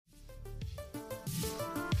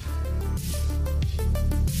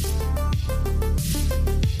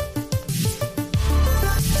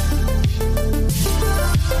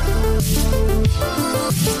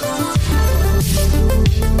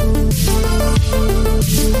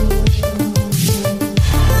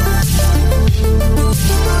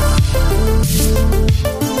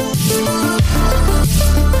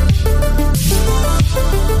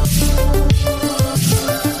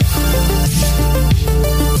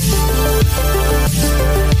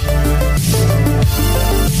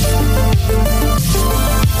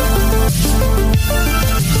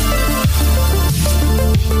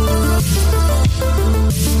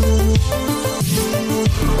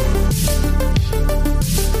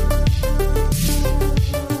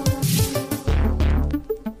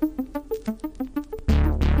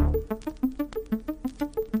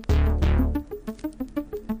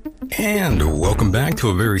And welcome back to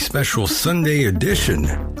a very special Sunday edition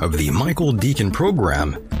of the Michael Decon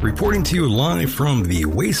program, reporting to you live from the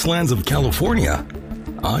wastelands of California.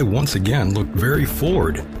 I once again look very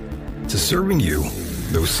forward to serving you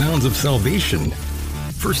those sounds of salvation.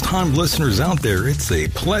 First-time listeners out there, it's a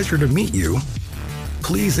pleasure to meet you.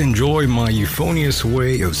 Please enjoy my euphonious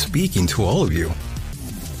way of speaking to all of you.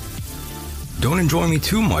 Don't enjoy me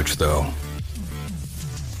too much, though.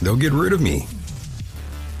 They'll get rid of me.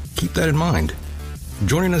 Keep that in mind.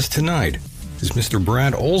 Joining us tonight is Mr.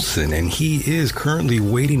 Brad Olsen, and he is currently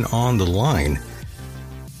waiting on the line.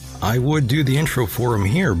 I would do the intro for him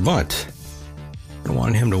here, but I don't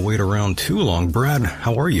want him to wait around too long. Brad,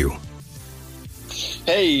 how are you?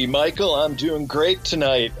 Hey, Michael, I'm doing great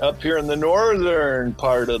tonight up here in the northern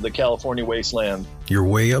part of the California wasteland. You're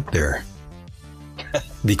way up there.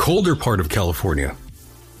 The colder part of California.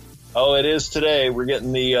 Oh, it is today. We're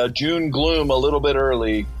getting the June gloom a little bit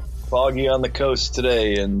early. Foggy on the coast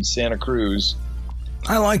today in Santa Cruz.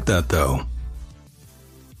 I like that, though.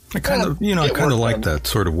 I kind of like that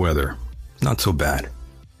sort of weather. Not so bad.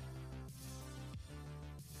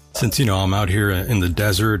 Since, I'm out here in the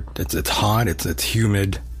desert, it's hot, it's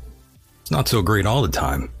humid. It's not so great all the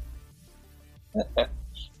time.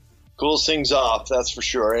 Cools things off, that's for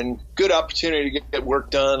sure. And good opportunity to get work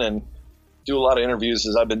done and do a lot of interviews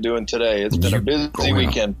as I've been doing today. It's been a busy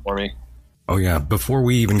weekend for me. Oh, yeah. Before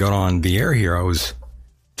we even got on the air here, I was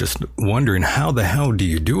just wondering, how the hell do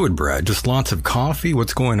you do it, Brad? Just lots of coffee?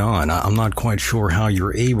 What's going on? I'm not quite sure how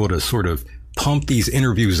you're able to sort of pump these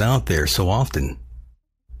interviews out there so often.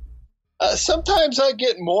 Sometimes I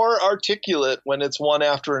get more articulate when it's one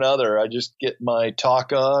after another. I just get my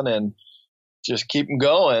talk on and just keep them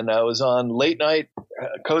going. I was on late night,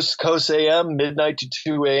 coast to coast AM, midnight to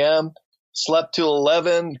 2 a.m., slept till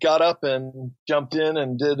 11, got up and jumped in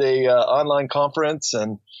and did a online conference,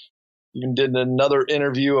 and even did another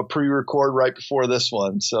interview, a pre-record right before this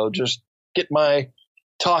one. So just get my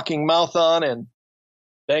talking mouth on and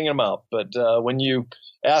banging them out. But when you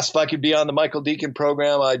asked if I could be on the Michael Decon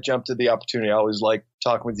program, I jumped at the opportunity. I always like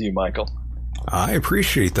talking with you, Michael. I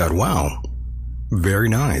appreciate that. Wow. Very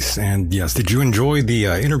nice. And yes, did you enjoy the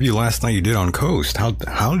interview last night you did on Coast? How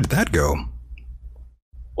did that go?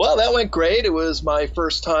 Well, that went great. It was my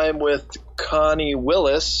first time with Connie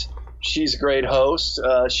Willis. She's a great host.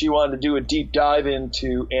 She wanted to do a deep dive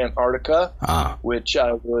into Antarctica, which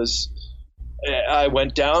I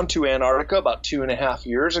went down to Antarctica about 2.5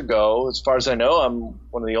 years ago. As far as I know, I'm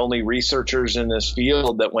one of the only researchers in this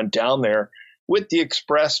field that went down there with the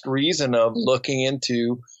expressed reason of looking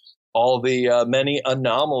into all the many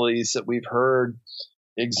anomalies that we've heard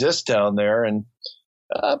exist down there, and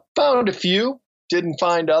found a few. Didn't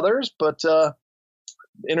find others, but the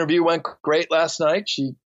interview went great last night.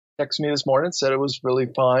 She texted me this morning, said it was really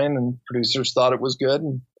fine, and producers thought it was good,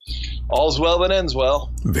 and all's well that ends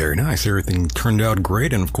well. Very nice. Everything turned out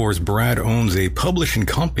great. And of course, Brad owns a publishing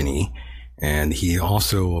company, and he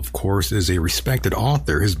also, of course, is a respected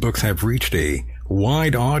author. His books have reached a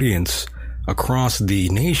wide audience across the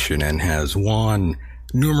nation and has won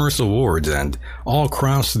numerous awards and all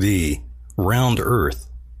across the round earth.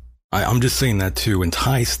 I'm just saying that to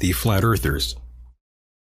entice the flat earthers.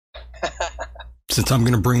 Since I'm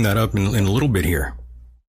going to bring that up in a little bit here.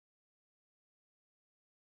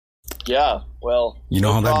 Yeah, well, you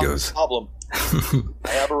know how that goes. Problem.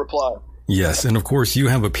 I have a reply. Yes, and of course you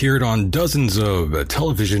have appeared on dozens of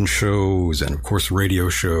television shows and of course radio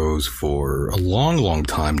shows for a long, long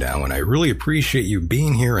time now, and I really appreciate you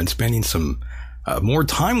being here and spending some more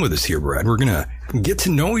time with us here, Brad. We're going to get to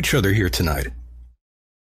know each other here tonight.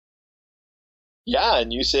 Yeah,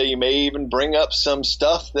 and you say you may even bring up some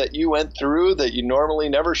stuff that you went through that you normally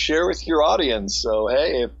never share with your audience. So,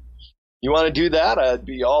 hey, if you want to do that, I'd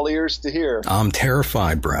be all ears to hear. I'm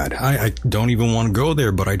terrified, Brad. I don't even want to go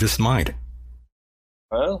there, but I just might.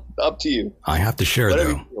 Well, up to you. I have to share,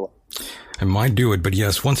 though. I might do it, but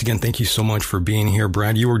yes, once again, thank you so much for being here,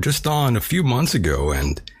 Brad. You were just on a few months ago,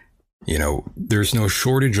 and There's no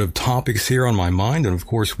shortage of topics here on my mind, and of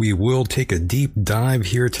course we will take a deep dive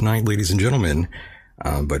here tonight, ladies and gentlemen.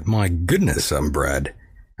 But my goodness, Brad,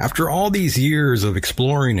 after all these years of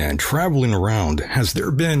exploring and traveling around, has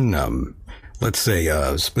there been, let's say,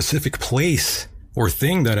 a specific place or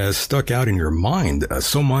thing that has stuck out in your mind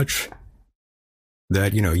so much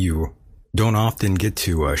that, you don't often get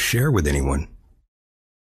to share with anyone?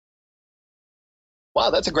 Wow,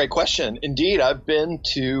 that's a great question. Indeed, I've been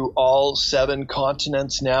to all 7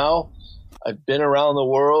 continents now. I've been around the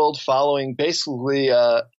world following basically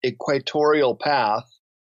a equatorial path,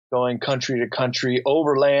 going country to country,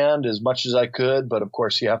 overland as much as I could. But of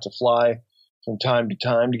course, you have to fly from time to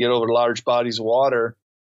time to get over large bodies of water.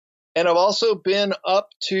 And I've also been up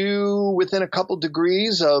to within a couple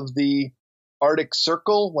degrees of the Arctic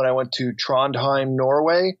Circle when I went to Trondheim,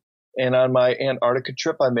 Norway. And on my Antarctica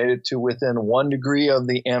trip, I made it to within 1 degree of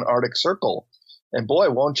the Antarctic Circle. And boy,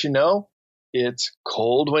 won't you know, it's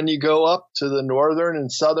cold when you go up to the northern and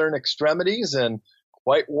southern extremities and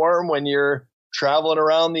quite warm when you're traveling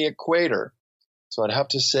around the equator. So I'd have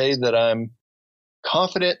to say that I'm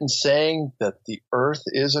confident in saying that the Earth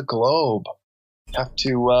is a globe. Have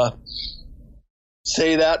to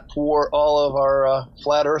say that for all of our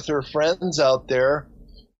flat earther friends out there.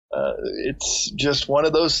 It's just one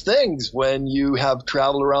of those things when you have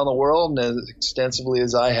traveled around the world and as extensively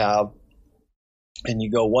as I have, and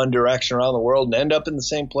you go one direction around the world and end up in the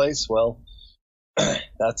same place. Well,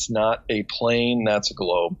 that's not a plane, that's a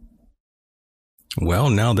globe. Well,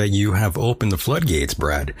 now that you have opened the floodgates,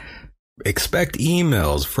 Brad, expect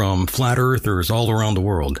emails from flat earthers all around the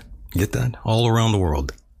world. Get that? All around the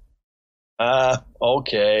world.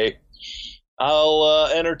 Okay. I'll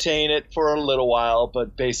entertain it for a little while,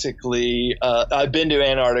 but basically, I've been to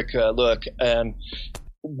Antarctica. Look, and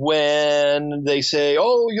when they say,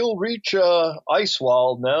 "Oh, you'll reach ice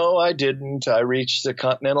wall," no, I didn't. I reached the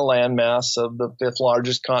continental landmass of the 5th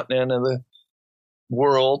largest continent in the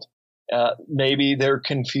world. Maybe they're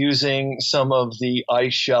confusing some of the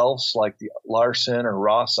ice shelves, like the Larsen or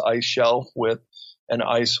Ross ice shelf, with an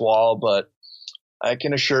ice wall, but I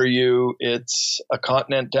can assure you it's a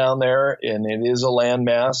continent down there, and it is a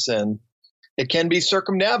landmass, and it can be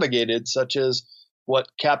circumnavigated, such as what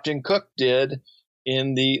Captain Cook did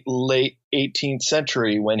in the late 18th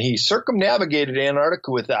century when he circumnavigated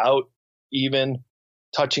Antarctica without even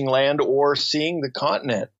touching land or seeing the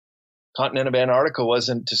continent. The continent of Antarctica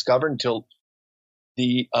wasn't discovered until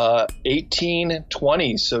the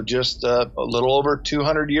 1820s, so just a little over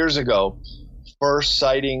 200 years ago. First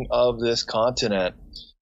sighting of this continent.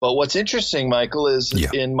 But what's interesting, Michael, is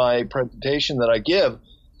in my presentation that I give,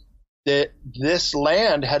 that this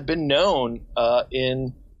land had been known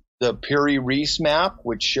in the Piri-Reis map,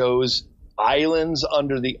 which shows islands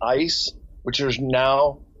under the ice, which are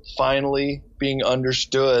now finally being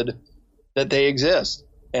understood that they exist.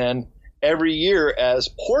 And every year, as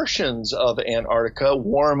portions of Antarctica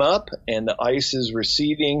warm up and the ice is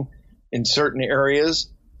receding in certain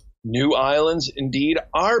areas, new islands indeed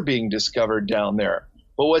are being discovered down there.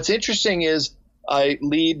 But what's interesting is I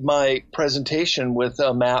lead my presentation with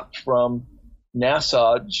a map from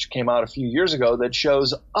NASA, which came out a few years ago, that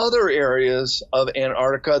shows other areas of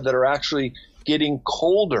Antarctica that are actually getting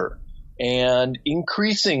colder and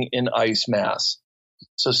increasing in ice mass.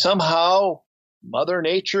 So somehow Mother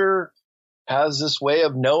Nature has this way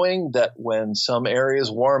of knowing that when some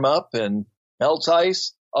areas warm up and melts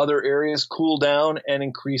ice, other areas cool down and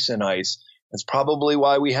increase in ice. That's probably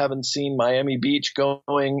why we haven't seen Miami Beach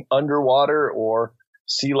going underwater or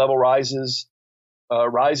sea level rises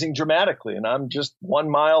rising dramatically. And I'm just 1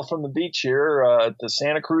 mile from the beach here at the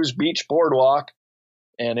Santa Cruz Beach Boardwalk,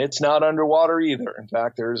 and it's not underwater either. In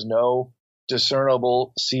fact, there's no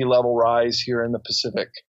discernible sea level rise here in the Pacific.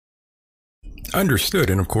 Understood.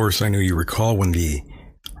 And of course, I know you recall when the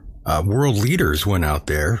world leaders went out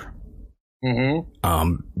there.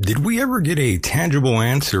 Mm-hmm. Did we ever get a tangible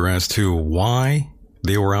answer as to why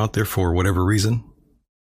they were out there for whatever reason?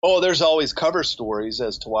 Oh, there's always cover stories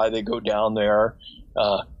as to why they go down there.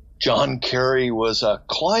 John Kerry was a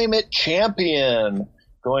climate champion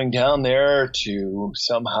going down there to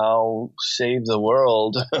somehow save the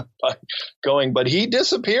world by going, but he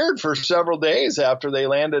disappeared for several days after they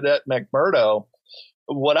landed at McMurdo.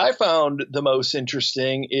 What I found the most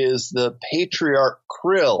interesting is the Patriarch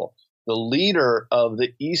Kirill, the leader of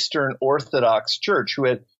the Eastern Orthodox Church, who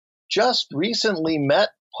had just recently met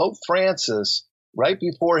Pope Francis right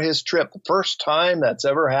before his trip, the first time that's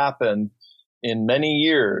ever happened in many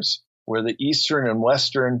years, where the Eastern and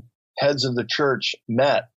Western heads of the church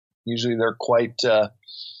met. Usually they're quite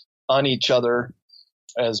on each other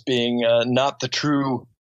as being not the true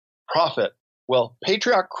prophet. Well,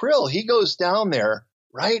 Patriarch Kirill, he goes down there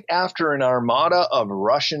right after an armada of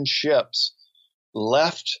Russian ships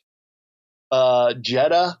left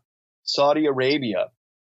Jeddah, Saudi Arabia.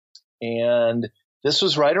 And this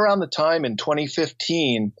was right around the time in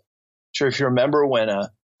 2015. I'm sure if you remember when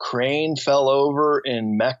a crane fell over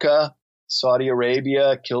in Mecca, Saudi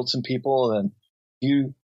Arabia, killed some people. And a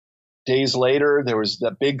few days later, there was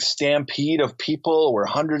that big stampede of people where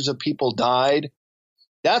hundreds of people died.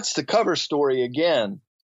 That's the cover story again.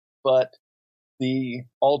 But the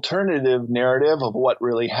alternative narrative of what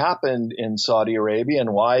really happened in Saudi Arabia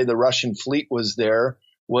and why the Russian fleet was there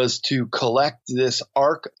was to collect this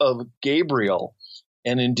Ark of Gabriel.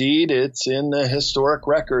 And indeed, it's in the historic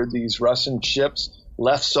record. These Russian ships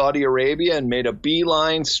left Saudi Arabia and made a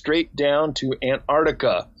beeline straight down to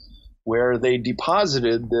Antarctica, where they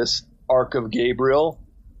deposited this Ark of Gabriel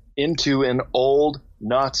into an old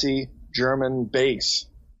Nazi German base,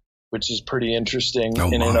 which is pretty interesting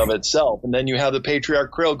in and of itself. And then you have the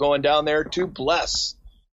Patriarch Kirill going down there to bless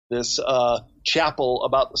this chapel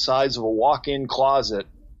about the size of a walk-in closet.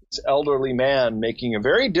 This elderly man making a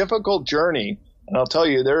very difficult journey. And I'll tell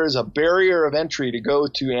you, there is a barrier of entry to go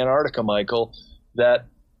to Antarctica, Michael, that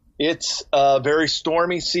it's very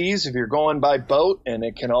stormy seas if you're going by boat, and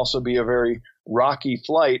it can also be a very rocky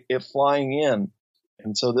flight if flying in.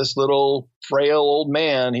 And so this little frail old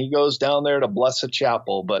man, he goes down there to bless a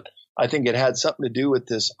chapel. But I think it had something to do with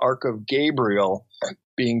this Ark of Gabriel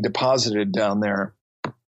being deposited down there.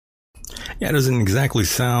 Yeah, it doesn't exactly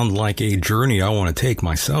sound like a journey I want to take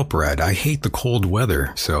myself, Brad. I hate the cold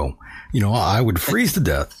weather, so, I would freeze to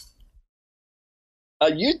death.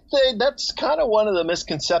 You'd say that's kind of one of the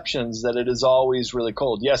misconceptions, that it is always really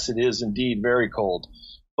cold. Yes, it is indeed very cold.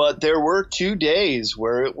 But there were 2 days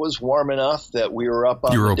where it was warm enough that we were up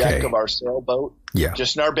on the deck of our sailboat,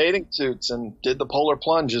 just in our bathing suits, and did the polar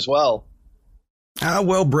plunge as well.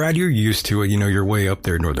 Well, Brad, you're used to it. You're way up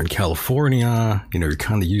there in Northern California. You're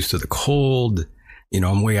kind of used to the cold.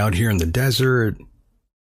 I'm way out here in the desert.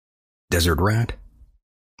 Desert rat.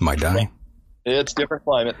 Might die. It's different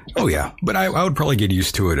climate. Oh, yeah. But I would probably get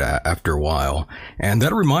used to it after a while. And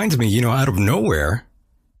that reminds me, out of nowhere,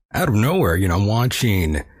 I'm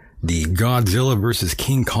watching the Godzilla versus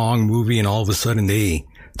King Kong movie, and all of a sudden they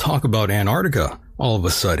talk about Antarctica all of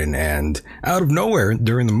a sudden. And out of nowhere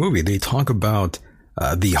during the movie, they talk about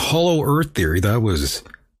the hollow earth theory.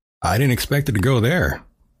 I didn't expect it to go there.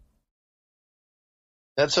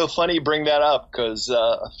 That's so funny you bring that up, because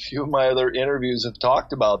a few of my other interviews have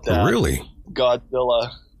talked about that. Really?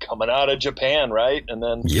 Godzilla coming out of Japan, right? And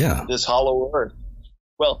then this hollow earth.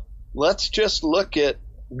 Well, let's just look at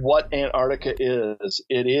what Antarctica is.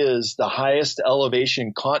 It is the highest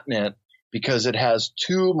elevation continent because it has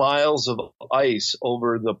 2 miles of ice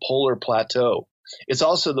over the polar plateau. It's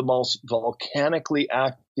also the most volcanically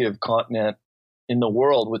active continent in the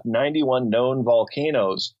world, with 91 known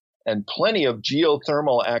volcanoes and plenty of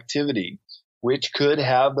geothermal activity, which could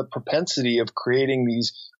have the propensity of creating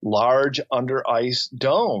these large under ice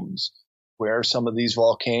domes where some of these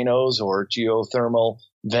volcanoes or geothermal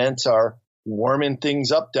vents are warming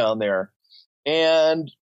things up down there.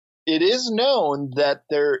 And it is known that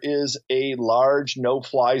there is a large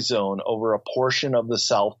no-fly zone over a portion of the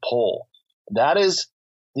South Pole. That is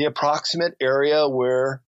the approximate area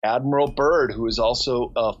where Admiral Byrd, who is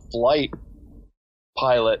also a flight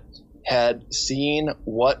pilot, had seen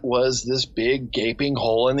what was this big gaping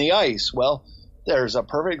hole in the ice. Well, there's a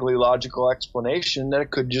perfectly logical explanation that it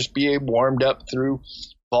could just be warmed up through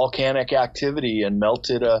volcanic activity and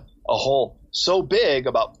melted a hole so big,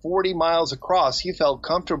 about 40 miles across, he felt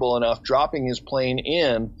comfortable enough dropping his plane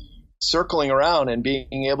in, circling around, and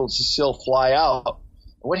being able to still fly out.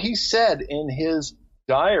 What he said in his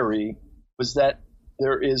diary was that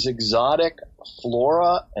there is exotic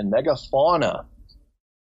flora and megafauna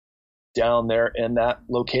down there in that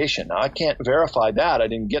location. Now, I can't verify that. I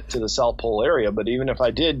didn't get to the South Pole area, but even if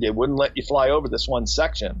I did, they wouldn't let you fly over this one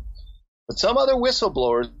section. But some other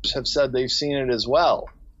whistleblowers have said they've seen it as well.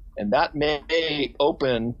 And that may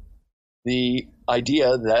open the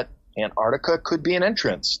idea that Antarctica could be an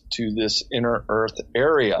entrance to this inner Earth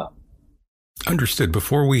area. Understood.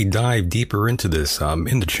 Before we dive deeper into this,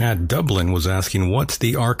 in the chat, Dublin was asking, what's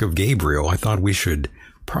the Ark of Gabriel? I thought we should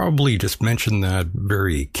probably just mention that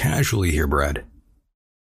very casually here, Brad.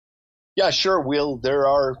 Yeah, sure. There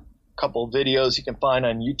are a couple of videos you can find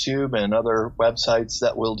on YouTube and other websites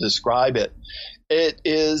that will describe it. It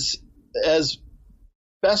is, as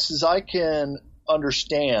best as I can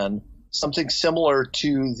understand, something similar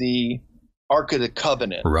to the Ark of the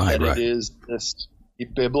Covenant. Right. It is this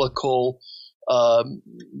biblical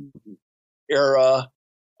era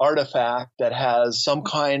artifact that has some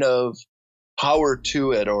kind of power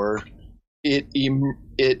to it, or it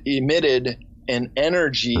emitted an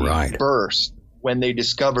energy burst when they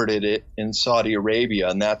discovered it in Saudi Arabia,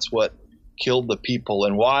 and that's what killed the people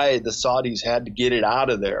and why the Saudis had to get it out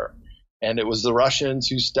of there. And it was the Russians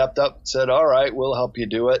who stepped up and said, all right, we'll help you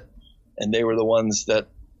do it. And they were the ones that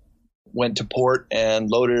went to port and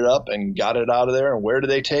loaded it up and got it out of there. And where did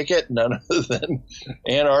they take it? None other than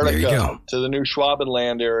Antarctica to the New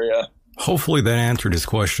Schwabenland area. Hopefully that answered his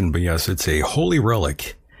question, but yes, it's a holy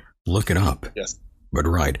relic. Look it up. Yes. But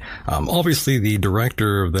right. Obviously, the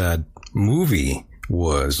director of that movie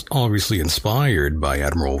was obviously inspired by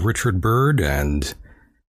Admiral Richard Byrd, and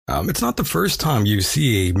it's not the first time you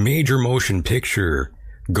see a major motion picture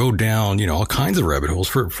go down, all kinds of rabbit holes.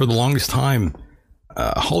 For the longest time,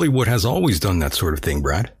 Hollywood has always done that sort of thing,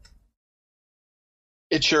 Brad.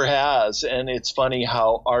 It sure has, and it's funny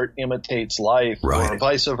how art imitates life, or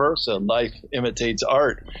vice versa. Life imitates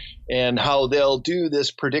art, and how they'll do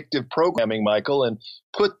this predictive programming, Michael, and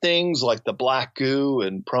put things like the Black Goo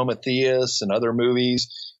and Prometheus and other movies,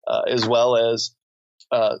 as well as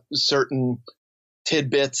certain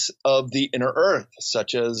tidbits of the inner earth,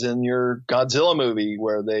 such as in your Godzilla movie,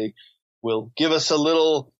 where they will give us a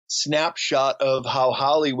little snapshot of how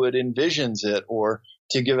Hollywood envisions it, or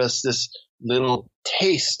to give us this little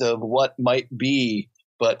taste of what might be.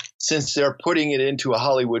 But since they're putting it into a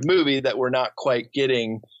Hollywood movie, that we're not quite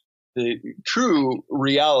getting the true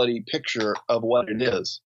reality picture of what it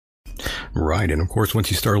is. Right. And of course, once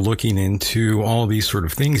you start looking into all these sort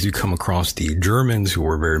of things, you come across the Germans who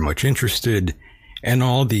are very much interested in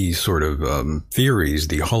all these sort of theories,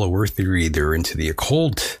 the Hollow Earth theory. They're into the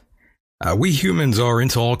occult. We humans are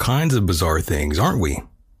into all kinds of bizarre things, aren't we?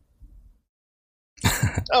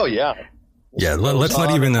 Oh, yeah. Yeah, let's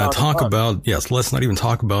not even talk about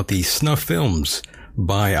the snuff films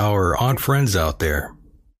by our odd friends out there.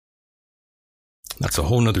 That's a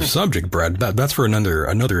whole nother subject, Brad. That's for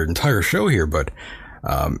another entire show here. But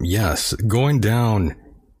yes, going down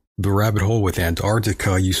the rabbit hole with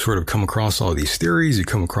Antarctica, you sort of come across all these theories. You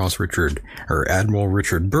come across Admiral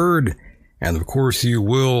Richard Byrd, and of course you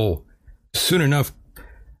will soon enough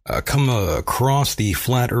come across the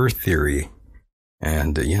flat Earth theory.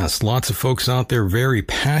 And yes, lots of folks out there very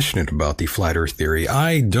passionate about the flat Earth theory.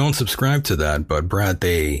 I don't subscribe to that, but Brad,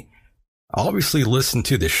 they obviously listen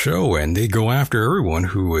to the show and they go after everyone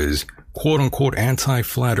who is quote unquote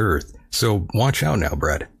anti-flat Earth. So watch out now,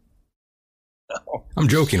 Brad. No. I'm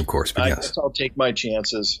joking, of course, but I yes. guess I'll take my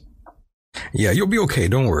chances. Yeah, you'll be okay.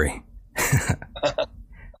 Don't worry.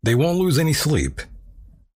 They won't lose any sleep.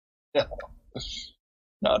 No.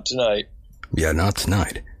 Not tonight. Yeah, not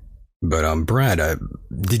tonight. But, Brad,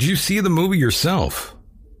 did you see the movie yourself?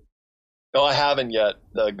 No, I haven't yet.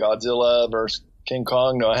 The Godzilla versus King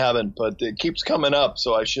Kong? No, I haven't. But it keeps coming up,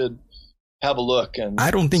 so I should have a look. And I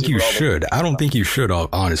don't think you should. I don't think you should,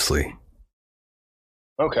 honestly.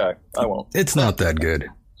 Okay, I won't. It's not that good.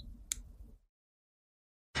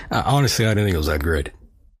 Honestly, I didn't think it was that great.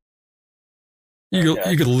 You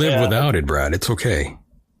could live without it, Brad. It's okay.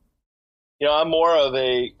 I'm more of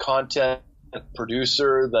a content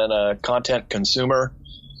producer than a content consumer.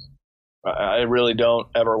 I really don't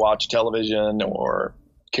ever watch television or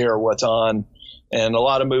care what's on, and a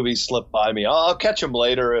lot of movies slip by me. I'll catch them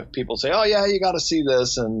later if people say, oh yeah, you got to see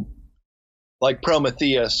this, and like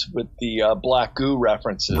Prometheus with the Black Goo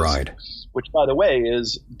references, right, which by the way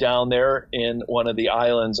is down there in one of the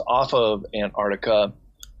islands off of Antarctica,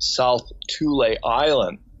 South Thule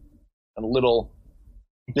Island. A little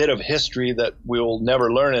bit of history that we'll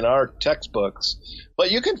never learn in our textbooks.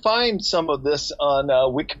 But you can find some of this on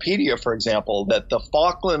Wikipedia, for example, that the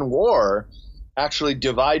Falkland War actually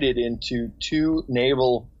divided into two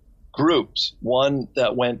naval groups. One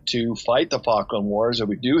that went to fight the Falkland Wars that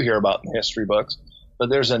we do hear about in history books. But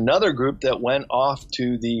there's another group that went off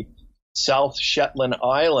to the South Shetland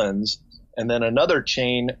Islands, and then another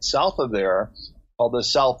chain south of there called the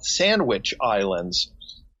South Sandwich Islands,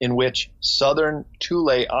 in which southern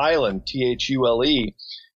Thule Island, Thule,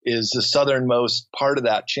 is the southernmost part of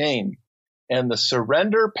that chain. And the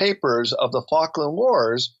surrender papers of the Falkland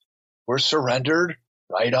Wars were surrendered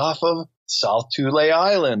right off of South Thule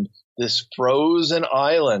Island, this frozen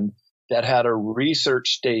island that had a research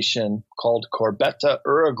station called Corbetta,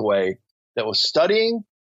 Uruguay, that was studying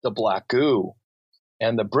the Black Goo.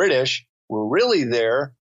 And the British were really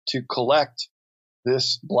there to collect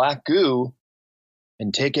this Black Goo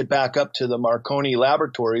and take it back up to the Marconi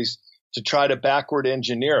laboratories to try to backward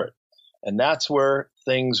engineer it. And that's where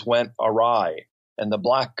things went awry. And the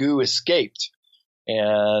Black Goo escaped.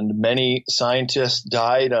 And many scientists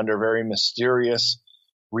died under very mysterious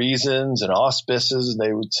reasons and auspices.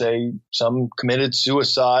 They would say some committed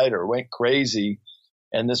suicide or went crazy,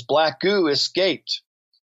 and this black goo escaped.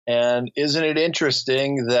 And isn't it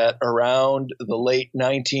interesting that around the late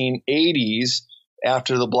 1980s,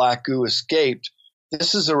 after the black goo escaped,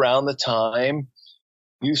 this is around the time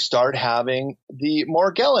you start having the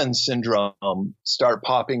Morgellons syndrome start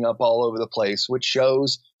popping up all over the place, which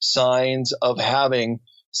shows signs of having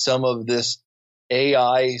some of this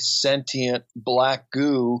AI sentient black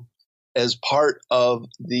goo as part of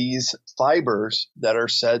these fibers that are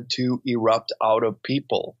said to erupt out of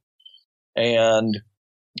people. And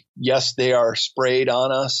yes, they are sprayed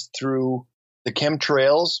on us through the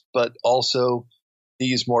chemtrails, but also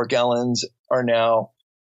these Morgellons are now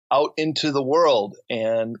out into the world.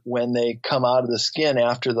 And when they come out of the skin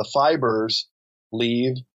after the fibers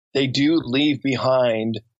leave, they do leave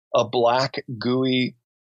behind a black gooey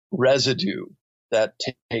residue that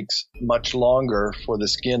takes much longer for the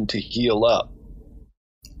skin to heal up.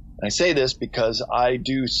 I say this because I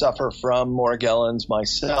do suffer from Morgellons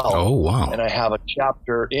myself. Oh, wow. And I have a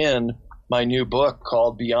chapter in my new book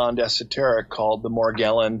called Beyond Esoteric called The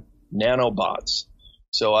Morgellon Nanobots.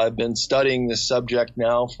 So I've been studying this subject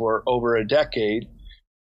now for over a decade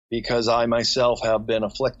because I myself have been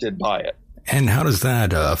afflicted by it. And how does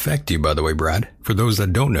that affect you, by the way, Brad, for those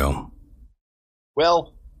that don't know?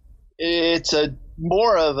 Well, it's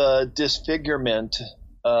more of a disfigurement,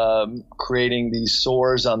 creating these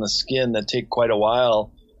sores on the skin that take quite a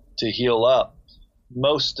while to heal up.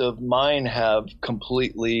 Most of mine have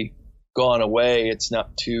completely gone away. It's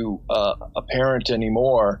not too apparent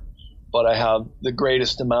anymore, but I have the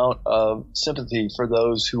greatest amount of sympathy for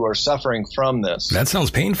those who are suffering from this. That sounds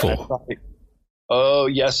painful. Oh,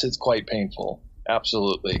 yes, it's quite painful.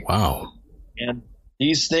 Absolutely. Wow. And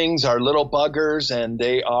these things are little buggers, and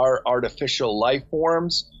they are artificial life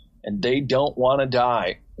forms, and they don't want to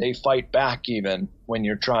die. They fight back even when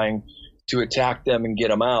you're trying to attack them and get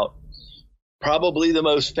them out. Probably the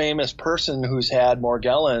most famous person who's had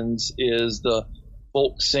Morgellons is the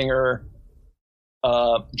folk singer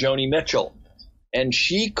Joni Mitchell, and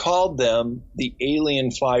she called them the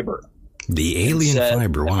alien fiber. The alien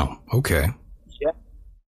fiber, wow. Okay. Yeah.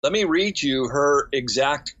 Let me read you her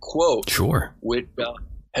exact quote. Sure. Which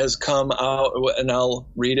has come out, and I'll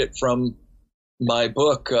read it from my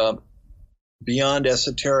book, Beyond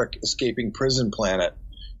Esoteric, Escaping Prison Planet,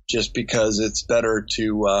 just because it's better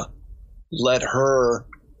to let her,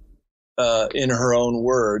 in her own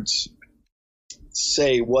words,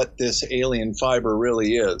 say what this alien fiber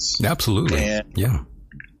really is. Absolutely. And yeah.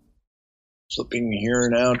 Flipping here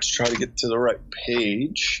now to try to get to the right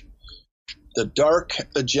page. The dark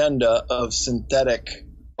agenda of synthetic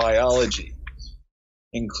biology,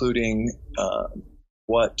 including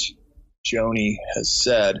what Joni has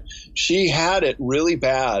said. She had it really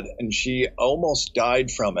bad, and she almost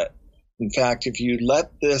died from it. In fact, if you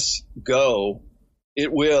let this go,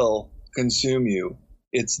 it will consume you.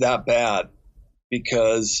 It's that bad,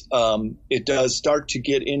 because it does start to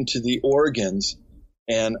get into the organs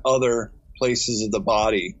and other places of the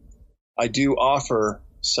body. I do offer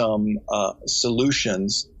some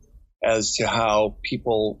solutions as to how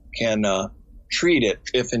people can treat it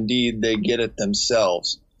if indeed they get it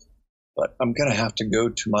themselves. But I'm going to have to go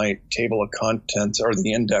to my table of contents or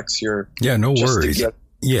the index here. Yeah, no worries.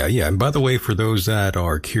 Yeah. And by the way, for those that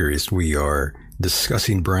are curious, we are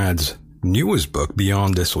discussing Brad's newest book,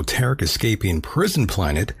 Beyond Esoteric, Escaping Prison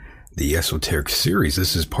Planet, the Esoteric series.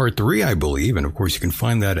 This is part 3, I believe. And of course, you can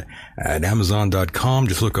find that at Amazon.com.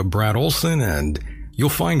 Just look up Brad Olsen and you'll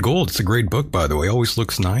find gold. It's a great book, by the way. Always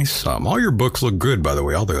looks nice. All your books look good, by the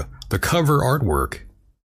way. All the cover artwork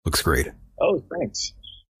looks great. Oh, thanks.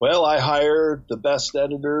 Well, I hire the best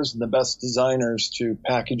editors and the best designers to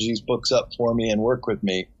package these books up for me and work with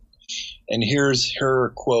me. And here's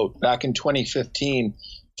her quote. Back in 2015,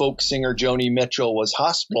 folk singer Joni Mitchell was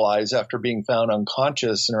hospitalized after being found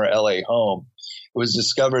unconscious in her LA home. It was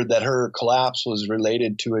discovered that her collapse was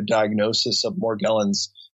related to a diagnosis of Morgellons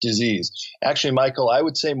disease. Actually, Michael, I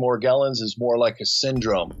would say Morgellons is more like a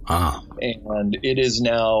syndrome. And it is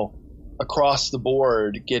now across the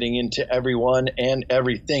board getting into everyone and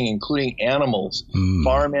everything, including animals.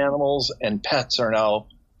 Farm animals and pets are now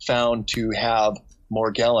found to have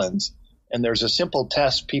Morgellons. And there's a simple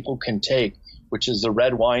test people can take, which is the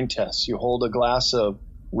red wine test. You hold a glass of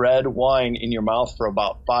red wine in your mouth for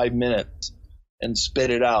about 5 minutes and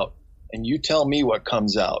spit it out. And you tell me what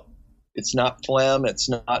comes out. It's not phlegm. It's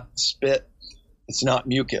not spit. It's not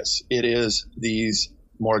mucus. It is these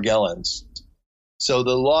Morgellons. So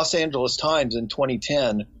the Los Angeles Times in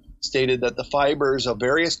 2010 stated that the fibers of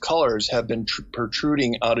various colors have been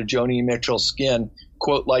protruding out of Joni Mitchell's skin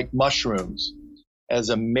quote, like mushrooms as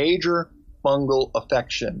a major fungal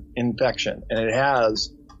infection, and it has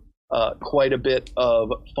quite a bit of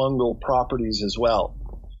fungal properties as well.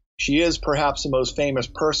 She is perhaps the most famous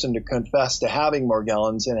person to confess to having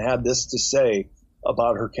Morgellons and had this to say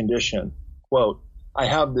about her condition, quote, I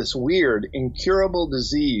have this weird, incurable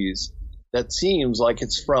disease that seems like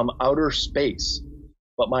it's from outer space,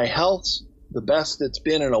 but my health's the best it's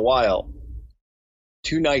been in a while.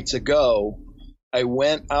 2 nights ago, I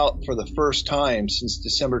went out for the first time since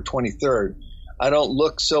December 23rd. I don't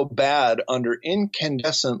look so bad under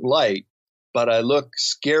incandescent light, but I look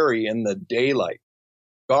scary in the daylight.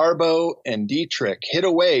 Garbo and Dietrich hid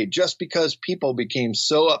away just because people became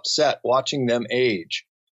so upset watching them age.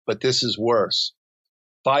 But this is worse.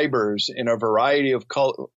 Fibers in a variety of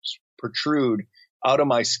colors protrude out of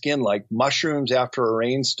my skin like mushrooms after a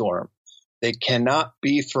rainstorm. They cannot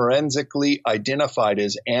be forensically identified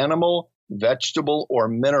as animal, vegetable, or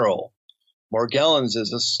mineral. Morgellons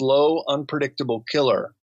is a slow, unpredictable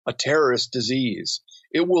killer, a terrorist disease.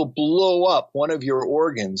 It will blow up one of your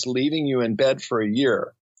organs, leaving you in bed for a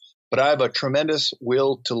year. But I have a tremendous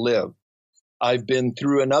will to live. I've been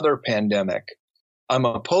through another pandemic. I'm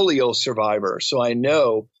a polio survivor, so I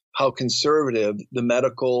know how conservative the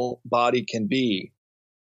medical body can be.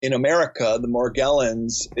 In America, the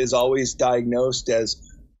Morgellons is always diagnosed as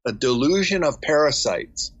a delusion of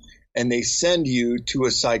parasites, and they send you to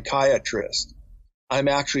a psychiatrist. I'm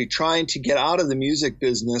actually trying to get out of the music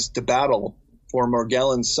business to battle for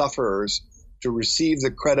Morgellons sufferers to receive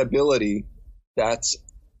the credibility that's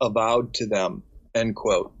avowed to them, end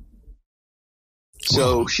quote.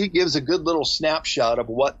 So she gives a good little snapshot of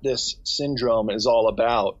what this syndrome is all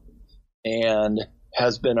about and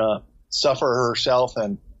has been a sufferer herself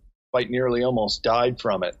and quite nearly almost died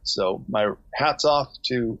from it. So my hat's off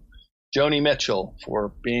to Joni Mitchell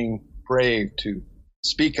for being brave to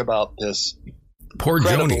speak about this poor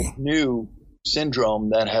Joni new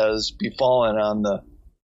syndrome that has befallen on the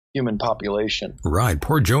human population. Right.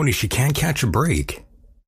 Poor Joni. She can't catch a break.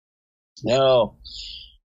 No,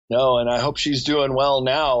 and I hope she's doing well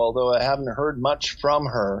now, although I haven't heard much from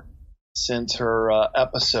her since her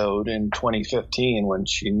episode in 2015 when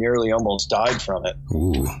she nearly almost died from it.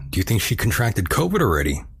 Ooh, do you think she contracted COVID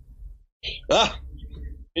already? Yeah.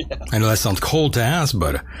 I know that sounds cold to ask,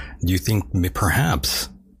 but do you think perhaps?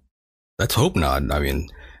 Let's hope not. I mean,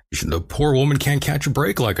 the poor woman can't catch a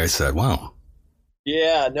break, like I said. Wow.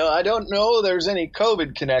 Yeah, no, I don't know there's any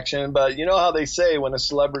COVID connection, but you know how they say when a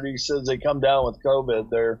celebrity says they come down with COVID,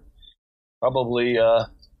 they're probably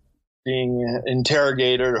being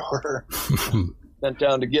interrogated or sent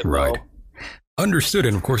down to get right. Understood.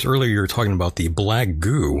 And of course, earlier you were talking about the black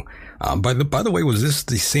goo. By the way, was this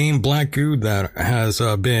the same black goo that has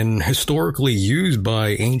been historically used by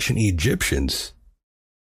ancient Egyptians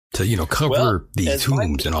to, cover the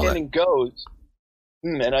tombs and all that? Goes,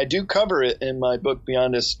 and I do cover it in my book,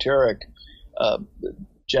 Beyond Esoteric, the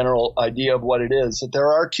general idea of what it is, that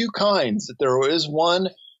there are 2 kinds. That there is one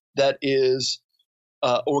that is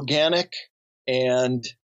organic and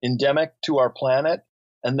endemic to our planet,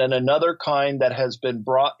 and then another kind that has been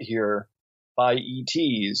brought here by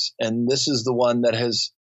ETs, and this is the one that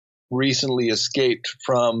has recently escaped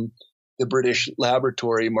from the British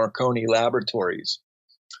laboratory, Marconi Laboratories.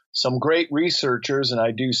 Some great researchers, and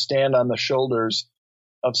I do stand on the shoulders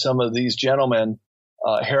of some of these gentlemen.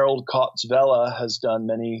 Harold Kotz-Vella has done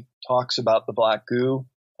many talks about the black goo,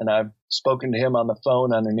 and I've spoken to him on the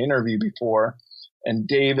phone on an interview before. And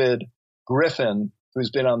David Griffin,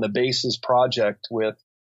 who's been on the BASIS project with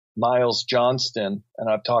Miles Johnston, and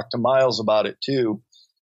I've talked to Miles about it too,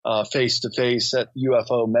 face-to-face at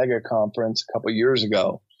UFO Mega Conference a couple years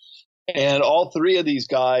ago. And all 3 of these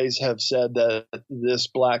guys have said that this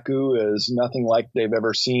black goo is nothing like they've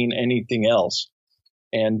ever seen anything else,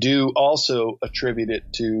 and do also attribute it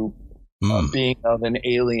to being of an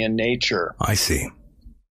alien nature. I see.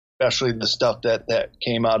 Especially the stuff that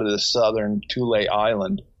came out of the southern Thule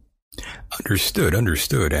Island.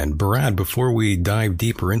 Understood. And Brad, before we dive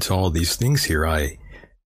deeper into all these things here, I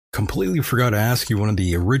completely forgot to ask you one of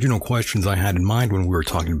the original questions I had in mind when we were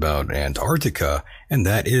talking about Antarctica, and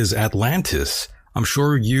that is Atlantis. I'm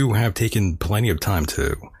sure you have taken plenty of time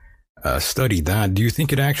to study that. Do you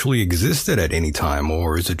think it actually existed at any time,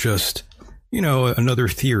 or is it just, another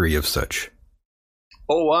theory of such?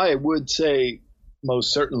 Oh, I would say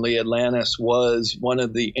most certainly Atlantis was one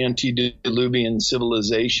of the antediluvian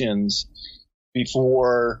civilizations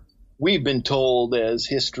before we've been told as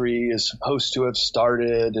history is supposed to have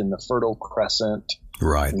started in the Fertile Crescent,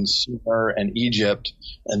 right, in Sumer and Egypt.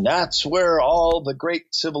 And that's where all the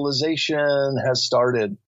great civilization has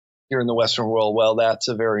started. here in the Western world. Well, that's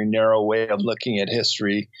a very narrow way of looking at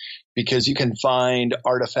history, because you can find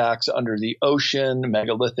artifacts under the ocean,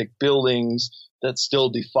 megalithic buildings that still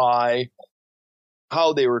defy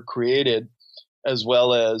how they were created, as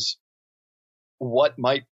well as what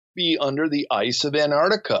might be under the ice of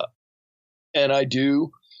Antarctica. And I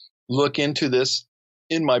do look into this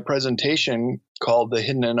in my presentation called The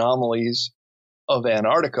Hidden Anomalies of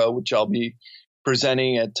Antarctica, which I'll be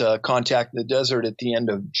presenting at Contact the Desert at the end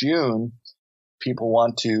of June. People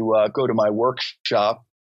want to go to my workshop.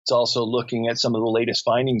 It's also looking at some of the latest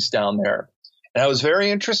findings down there. And I was very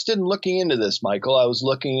interested in looking into this, Michael. I was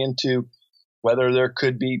looking into whether there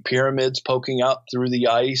could be pyramids poking out through the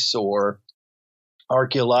ice, or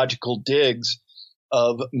archaeological digs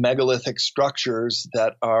of megalithic structures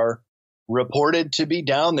that are reported to be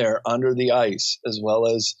down there under the ice, as well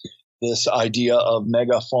as this idea of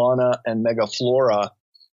megafauna and megaflora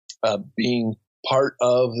being part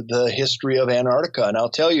of the history of Antarctica. And I'll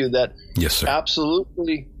tell you that yes, sir.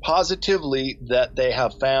 Absolutely, positively, that they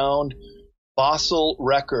have found fossil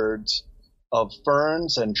records of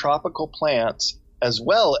ferns and tropical plants, as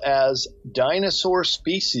well as dinosaur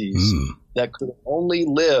species that could have only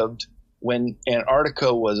lived when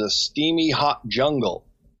Antarctica was a steamy, hot jungle.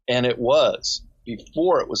 And it was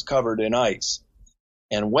before it was covered in ice.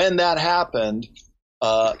 And when that happened,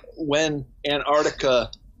 when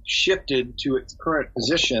Antarctica shifted to its current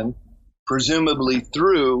position, presumably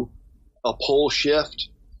through a pole shift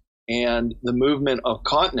and the movement of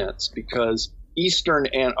continents, because eastern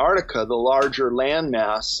Antarctica, the larger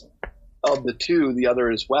landmass of the two, the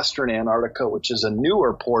other is western Antarctica, which is a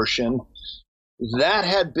newer portion, that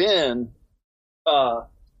had been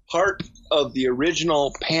part of the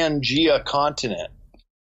original Pangea continent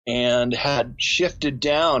and had shifted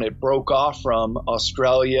down. It broke off from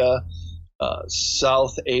Australia,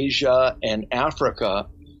 South Asia, and Africa,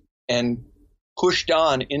 and pushed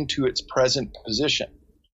on into its present position.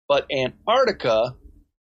 But Antarctica,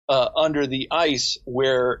 under the ice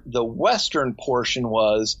where the western portion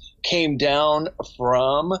was, came down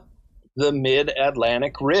from the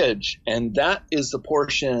mid-Atlantic ridge. And that is the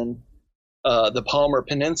portion, the Palmer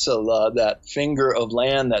Peninsula, that finger of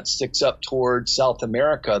land that sticks up towards South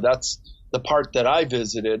America. That's the part that I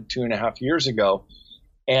visited 2.5 years ago.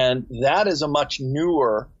 And that is a much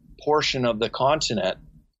newer portion of the continent.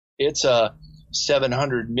 It's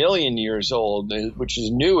 700 million years old, which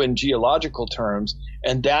is new in geological terms.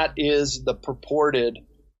 And that is the purported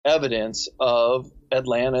evidence of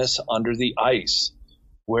Atlantis under the ice,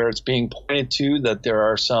 where it's being pointed to that there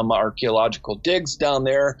are some archaeological digs down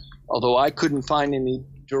there, although I couldn't find any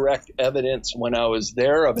direct evidence when I was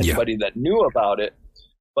there of anybody that knew about it.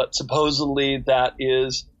 But supposedly that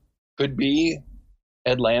could be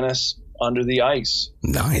Atlantis under the ice.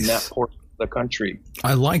 Nice. In that portion of the country.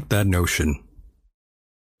 I like that notion.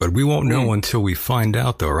 But we won't know until we find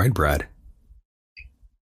out, though, right, Brad?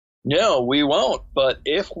 No, we won't. But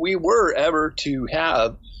if we were ever to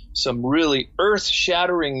have some really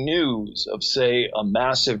earth-shattering news of, say, a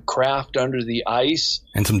massive craft under the ice.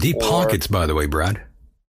 And some deep pockets, by the way, Brad.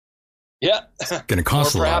 Yeah. Going to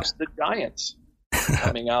cost a lot. Or perhaps the giants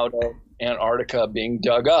coming out of Antarctica being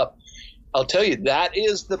dug up. I'll tell you, that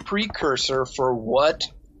is the precursor for what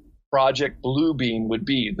Project Bluebeam would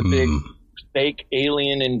be, the big fake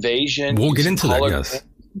alien invasion. We'll get into that,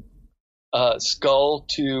 yes. Skull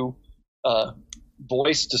to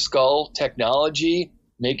voice to skull technology,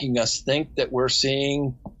 making us think that we're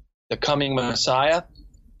seeing the coming Messiah.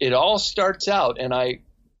 It all starts out, and I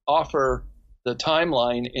offer the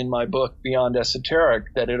timeline in my book, Beyond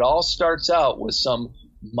Esoteric, that it all starts out with some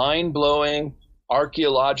mind-blowing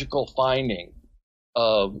archaeological finding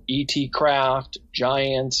of ET craft,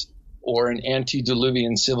 giants, or an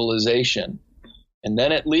antediluvian civilization. And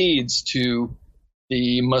then it leads to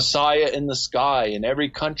the Messiah in the sky. In every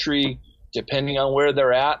country, depending on where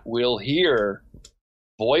they're at, will hear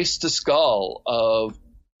voice to skull of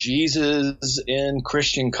Jesus in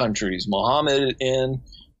Christian countries, Muhammad in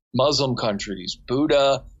Muslim countries,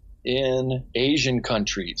 Buddha in Asian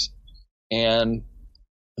countries. And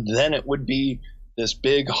then it would be this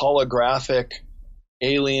big holographic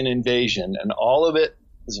alien invasion. And all of it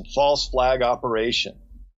is a false flag operation.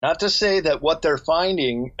 Not to say that what they're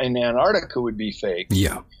finding in Antarctica would be fake.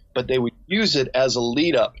 Yeah. But they would use it as a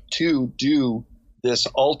lead up to do this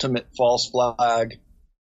ultimate false flag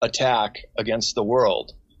attack against the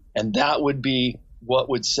world. And that would be what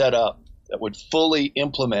would set up, that would fully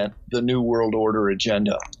implement the New World Order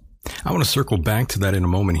agenda. I want to circle back to that in a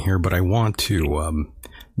moment here, but I want to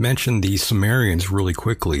mention the Sumerians really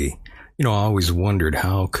quickly. You know, I always wondered,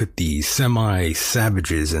 how could the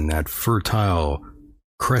semi-savages in that fertile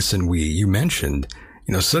crescent you mentioned,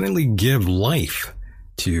 suddenly give life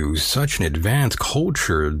to such an advanced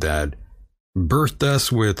culture that birthed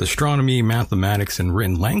us with astronomy, mathematics, and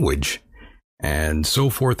written language, and so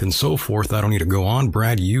forth and so forth. I don't need to go on.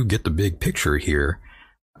 Brad, you get the big picture here.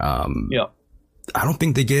 Yeah. I don't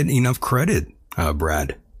think they get enough credit,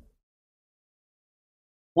 Brad.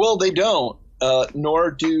 Well, they don't,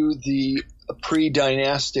 nor do the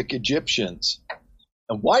pre-dynastic Egyptians.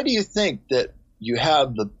 And why do you think that you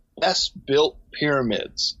have the best built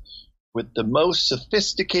pyramids with the most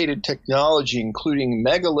sophisticated technology, including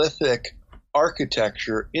megalithic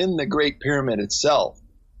architecture in the Great Pyramid itself,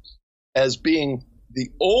 as being the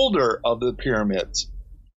older of the pyramids,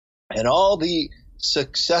 and all the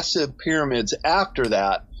successive pyramids after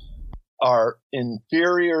that are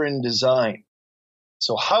inferior in design?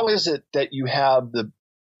 So how is it that you have the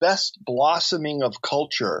best blossoming of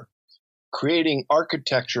culture, creating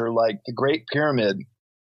architecture like the Great Pyramid,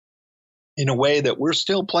 in a way that we're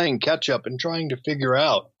still playing catch up and trying to figure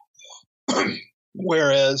out?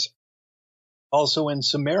 Whereas also in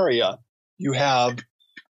Samaria, you have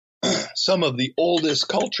some of the oldest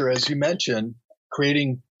culture, as you mentioned,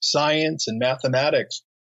 creating science and mathematics.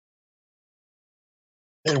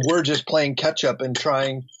 And we're just playing catch up and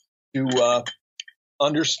trying to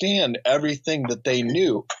understand everything that they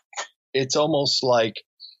knew. It's almost like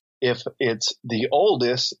if it's the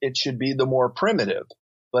oldest, it should be the more primitive.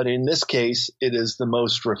 But in this case, it is the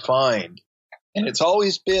most refined. And it's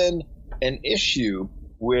always been an issue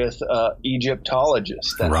with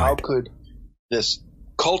Egyptologists, that how could this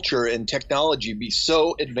culture and technology be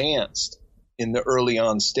so advanced in the early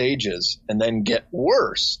on stages and then get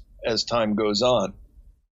worse as time goes on?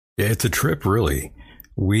 Yeah, it's a trip, really.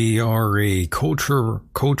 We are a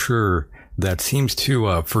culture that seems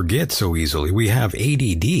to forget so easily. We have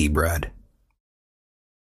ADD, Brad.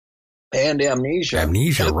 And amnesia.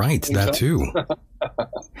 Amnesia, right, that too.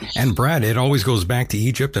 And Brad, it always goes back to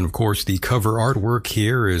Egypt, and of course the cover artwork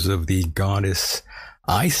here is of the goddess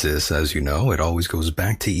Isis, as you know. It always goes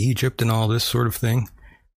back to Egypt and all this sort of thing.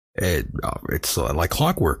 It's like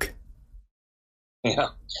clockwork. Yeah.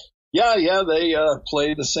 They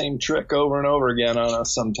play the same trick over and over again on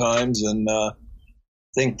us sometimes, and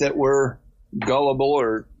think that we're gullible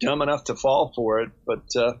or dumb enough to fall for it. But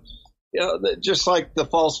just like the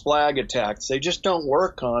false flag attacks, they just don't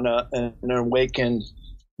work on an awakened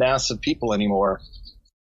mass of people anymore.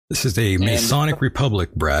 This is a Masonic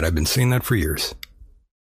republic, Brad. I've been saying that for years.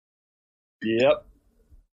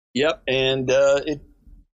 Yep. And it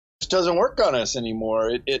just doesn't work on us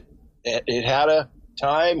anymore. It had a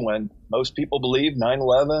time when most people believed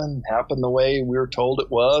 9/11 happened the way we were told it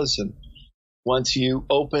was, and once you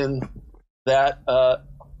open that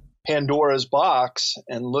Pandora's box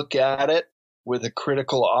and look at it with a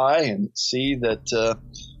critical eye and see that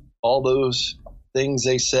all those things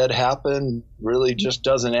they said happened really just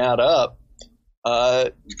doesn't add up,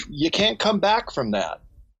 you can't come back from that.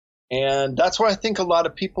 And that's where I think a lot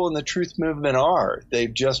of people in the truth movement are.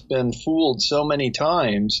 They've just been fooled so many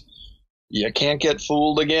times. You can't get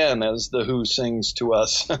fooled again, as the Who sings to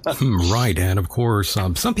us. Right. And of course,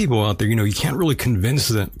 some people out there, you can't really convince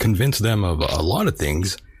them of a lot of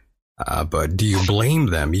things. But do you blame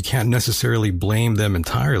them? You can't necessarily blame them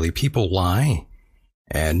entirely. People lie,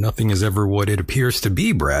 and nothing is ever what it appears to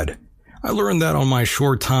be, Brad. I learned that on my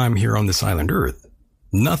short time here on this island Earth.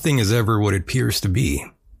 Nothing is ever what it appears to be.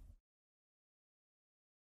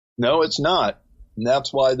 No, it's not. And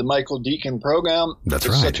that's why the Michael Decon program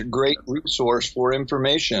is such a great resource for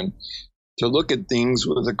information, to look at things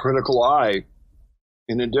with a critical eye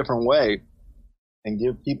in a different way and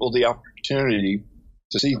give people the opportunity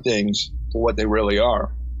to see things for what they really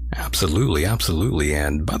are. Absolutely.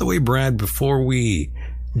 And by the way, Brad, before we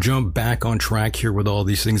jump back on track here with all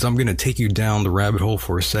these things, I'm going to take you down the rabbit hole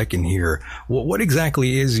for a second here. What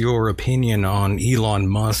exactly is your opinion on Elon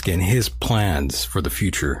Musk and his plans for the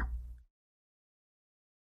future?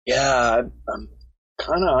 Yeah, I'm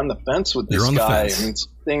kind of on the fence with this guy. I mean,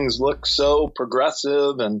 things look so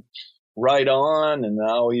progressive and right on, and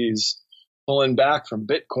now he's pulling back from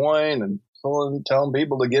Bitcoin and telling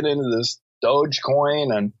people to get into this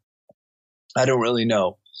Dogecoin, and I don't really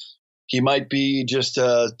know. He might be just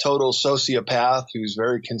a total sociopath who's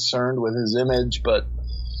very concerned with his image, but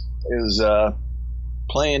is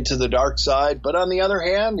playing to the dark side. But on the other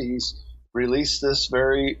hand, he's released this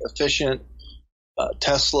very efficient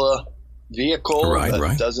Tesla vehicle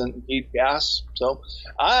that doesn't need gas. So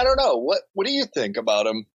I don't know. What do you think about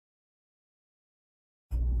him?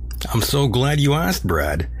 I'm so glad you asked,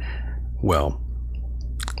 Brad. Well,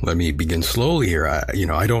 let me begin slowly here.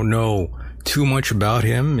 I don't know too much about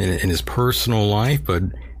him in his personal life, but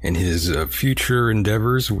in his future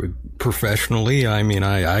endeavors professionally, I mean,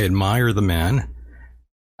 I admire the man.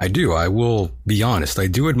 I do. I will be honest. I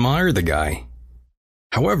do admire the guy.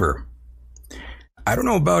 However, I don't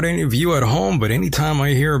know about any of you at home, but anytime I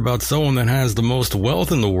hear about someone that has the most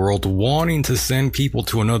wealth in the world wanting to send people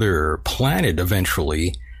to another planet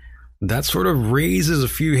eventually, that sort of raises a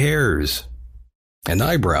few hairs and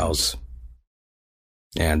eyebrows.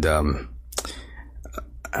 And,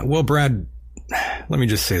 well, Brad, let me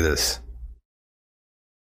just say this.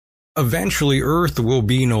 Eventually, Earth will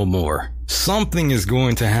be no more. Something is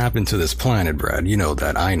going to happen to this planet, Brad. You know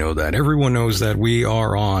that. I know that. Everyone knows that we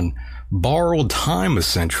are on borrowed time,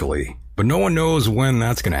 essentially. But no one knows when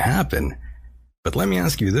that's going to happen. But let me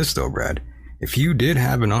ask you this, though, Brad. If you did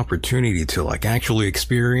have an opportunity to, like, actually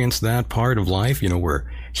experience that part of life, you know, where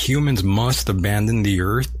humans must abandon the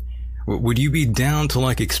Earth, would you be down to,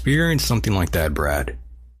 like, experience something like that, Brad?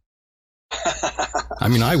 I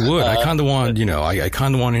mean, I would. I kind of want, you know, I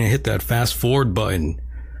kind of want to hit that fast forward button.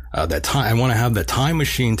 That time, I want to have that time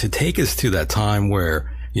machine to take us to that time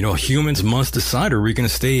where, you know, humans must decide, are we going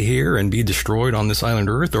to stay here and be destroyed on this island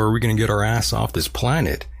Earth, or are we going to get our ass off this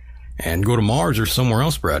planet and go to Mars or somewhere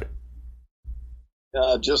else, Brad?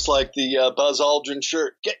 Just like the Buzz Aldrin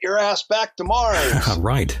shirt, get your ass back to Mars.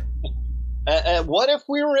 Right. And what if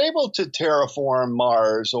we were able to terraform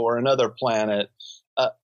Mars or another planet?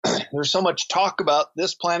 There's so much talk about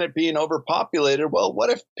this planet being overpopulated. Well, what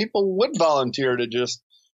if people would volunteer to just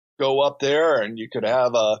go up there, and you could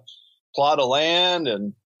have a plot of land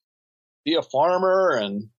and be a farmer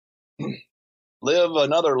and live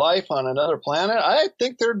another life on another planet? I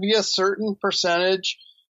think there'd be a certain percentage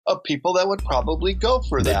of people that would probably go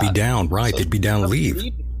for that. They'd be down, right? So they'd be down to leave.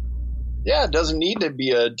 It doesn't need to be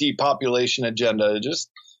a depopulation agenda. Just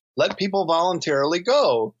let people voluntarily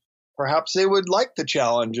go. Perhaps they would like the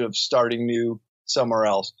challenge of starting new somewhere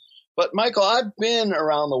else. But, Michael, I've been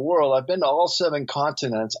around the world. I've been to all 7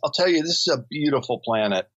 continents. I'll tell you, this is a beautiful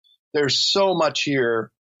planet. There's so much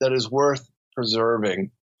here that is worth preserving.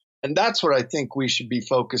 And that's what I think we should be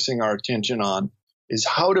focusing our attention on, is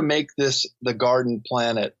how to make this the garden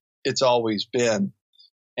planet it's always been.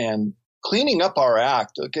 And cleaning up our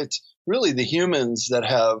act. Look, it's really the humans that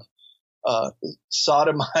have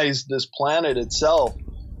sodomized this planet itself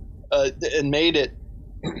and made it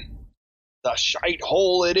the shite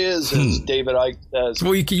hole it is, as David Icke says.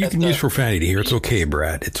 Well, you can use profanity here. It's okay,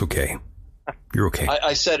 Brad. It's okay. You're okay.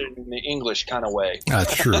 I said it in the English kind of way.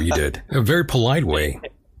 That's true. You did. A very polite way.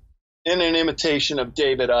 In an imitation of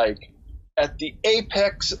David Icke. At the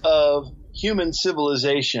apex of human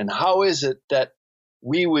civilization, how is it that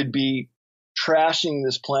we would be trashing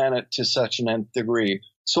this planet to such an nth degree?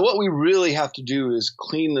 So what we really have to do is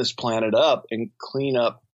clean this planet up and clean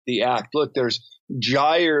up the act. Look, there's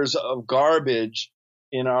gyres of garbage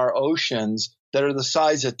in our oceans that are the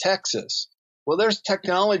size of Texas. Well, there's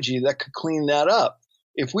technology that could clean that up.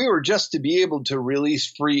 If we were just to be able to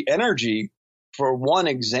release free energy, for one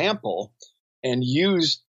example, and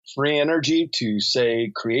use free energy to,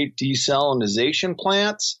 say, create desalinization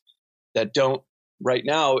plants that don't, right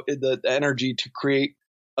now, the energy to create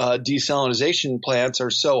desalinization plants are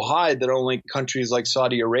so high that only countries like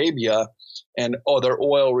Saudi Arabia and other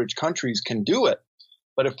oil-rich countries can do it.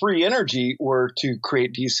 But if free energy were to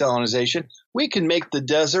create desalinization, we can make the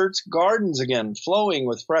deserts gardens again, flowing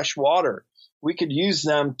with fresh water. We could use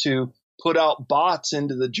them to put out bots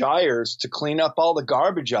into the gyres to clean up all the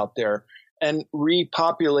garbage out there and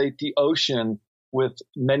repopulate the ocean with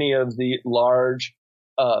many of the large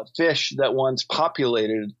fish that once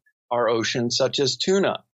populated our ocean, such as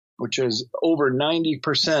tuna, which is over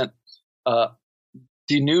 90%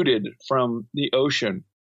 denuded from the ocean,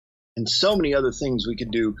 and so many other things we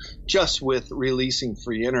could do just with releasing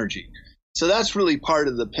free energy. So that's really part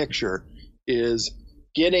of the picture, is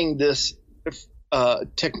getting this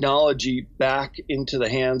technology back into the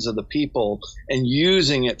hands of the people and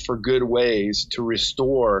using it for good ways to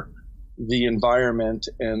restore the environment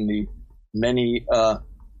and the many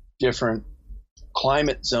different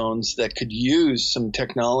climate zones that could use some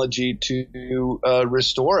technology to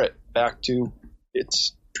restore it back to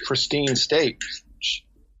its pristine state, which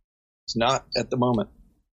is not at the moment.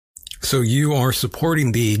 So you are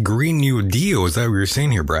supporting the Green New Deal. Is that what you're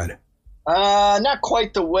saying here, Brad? Not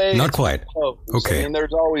quite the way. Not quite. Okay. I mean,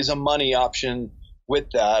 there's always a money option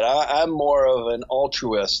with that. I'm more of an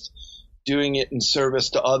altruist, doing it in service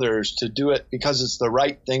to others, to do it because it's the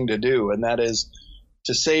right thing to do, and that is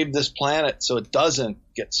to save this planet so it doesn't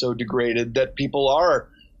get so degraded that people are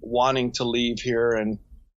wanting to leave here and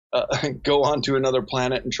go on to another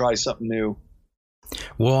planet and try something new.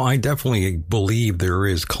 Well, I definitely believe there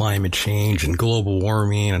is climate change and global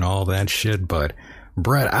warming and all that shit, but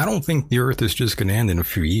Brett, I don't think the Earth is just going to end in a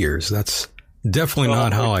few years. That's definitely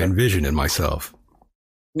not how I envision it myself.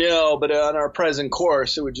 No, but on our present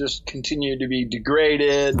course, it would just continue to be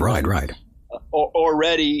degraded. Right.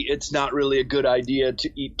 Already, it's not really a good idea to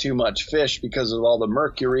eat too much fish because of all the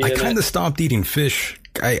mercury in it. I kind of stopped eating fish.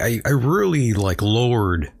 I really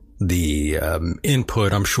lowered the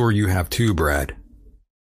input. I'm sure you have too, Brad.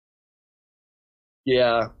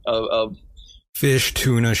 Yeah, of fish,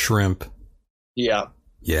 tuna, shrimp. Yeah.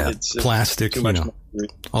 It's plastic,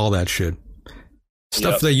 all that shit.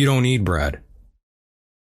 Stuff that you don't need, Brad.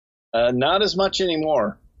 Not as much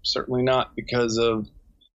anymore. Certainly not because of,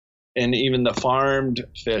 and even the farmed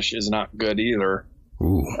fish is not good either.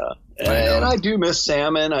 Ooh. And I do miss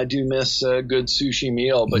salmon. I do miss a good sushi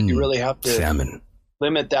meal, but you really have to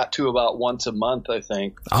limit that to about once a month, I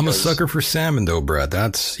think. I'm a sucker for salmon though, Brad.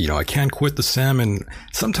 That's, I can't quit the salmon.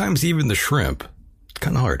 Sometimes even the shrimp. It's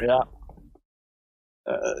kind of hard. Yeah.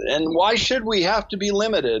 And why should we have to be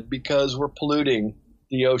limited? Because we're polluting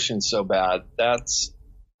the ocean so bad. That's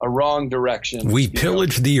a wrong direction. We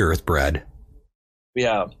pillage the earth, Brad.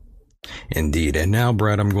 Yeah. Indeed. And now,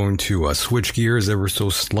 Brad, I'm going to switch gears ever so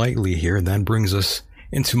slightly here. That brings us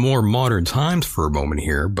into more modern times for a moment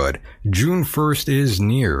here. But June 1st is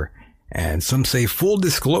near, and some say full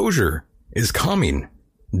disclosure is coming.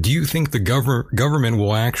 Do you think the government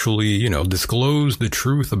will actually, disclose the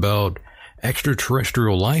truth about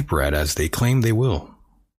extraterrestrial life, Brad, as they claim they will?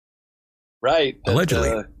 Right.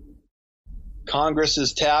 Allegedly. Congress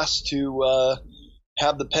is tasked to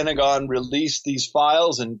have the Pentagon release these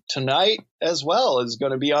files, and tonight as well is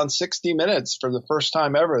going to be on 60 Minutes for the first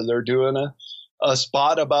time ever. They're doing a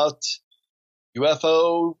spot about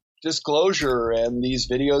UFO disclosure and these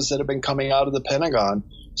videos that have been coming out of the Pentagon.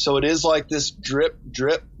 So it is like this drip,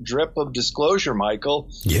 drip, drip of disclosure, Michael.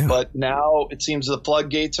 Yeah. But now it seems the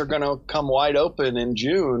floodgates are going to come wide open in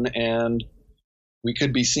June, and we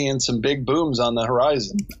could be seeing some big booms on the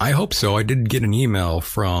horizon. I hope so. I did get an email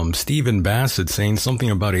from Stephen Bassett saying something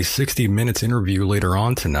about a 60 Minutes interview later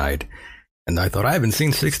on tonight. And I thought, I haven't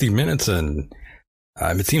seen 60 Minutes in,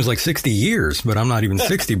 it seems like 60 years, but I'm not even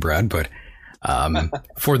 60, Brad. But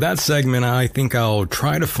for that segment, I think I'll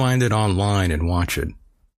try to find it online and watch it.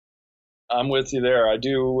 I'm with you there. I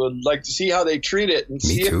would like to see how they treat it and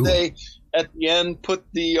see if they, at the end, put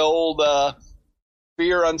the old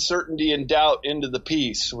fear, uncertainty, and doubt into the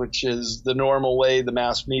piece, which is the normal way the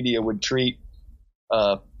mass media would treat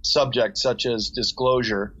subjects such as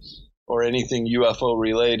disclosure or anything UFO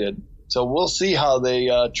related. So we'll see how they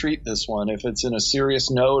treat this one, if it's in a serious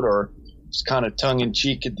note or just kind of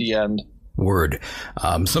tongue-in-cheek at the end. Word.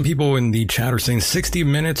 Some people in the chat are saying 60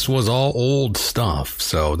 Minutes was all old stuff.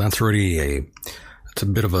 So that's already it's a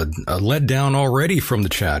bit of a letdown already from the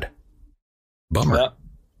chat. Bummer. Yeah.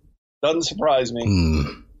 Doesn't surprise me.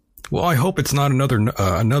 Well, I hope it's not another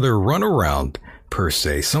runaround per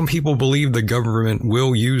se. Some people believe the government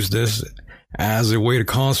will use this as a way to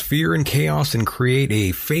cause fear and chaos and create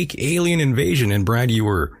a fake alien invasion. And Brad, you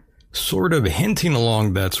were sort of hinting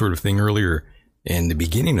along that sort of thing earlier in the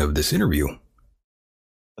beginning of this interview.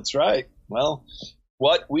 That's right. Well,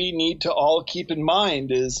 what we need to all keep in mind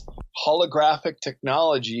is holographic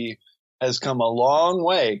technology has come a long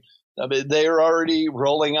way. I mean, they're already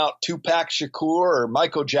rolling out Tupac Shakur or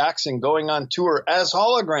Michael Jackson going on tour as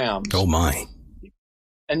holograms. Oh, my.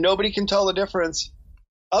 And nobody can tell the difference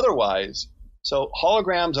otherwise. So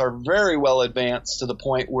holograms are very well advanced to the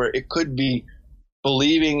point where it could be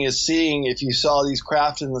believing is seeing if you saw these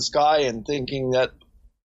craft in the sky and thinking that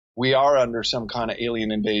we are under some kind of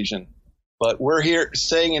alien invasion. But we're here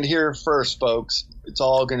saying it here first, folks. It's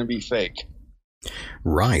all going to be fake.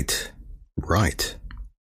 Right.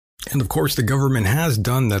 And of course, the government has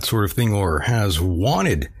done that sort of thing or has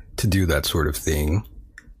wanted to do that sort of thing.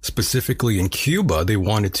 Specifically in Cuba, they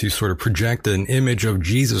wanted to sort of project an image of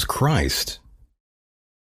Jesus Christ.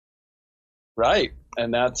 Right.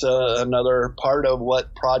 And that's another part of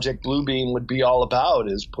what Project Bluebeam would be all about,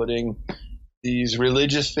 is putting these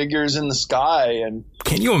religious figures in the sky. And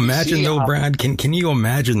can you imagine though, Brad? Can you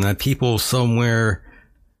imagine that people somewhere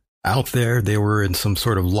out there, they were in some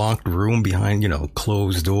sort of locked room behind,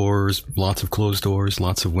 closed doors, lots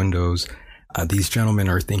of windows. These gentlemen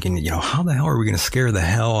are thinking, how the hell are we going to scare the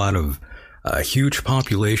hell out of a huge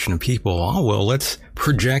population of people? Oh, well, let's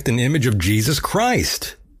project an image of Jesus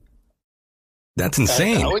Christ. That's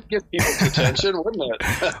insane. That would get people's attention, wouldn't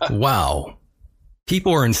it? Wow.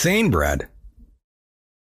 People are insane, Brad.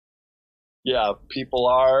 Yeah, people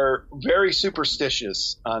are very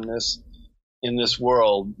superstitious in this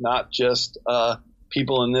world, not just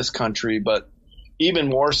people in this country, but even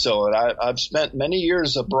more so. And I've spent many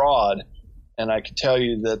years abroad, and I can tell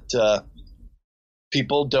you that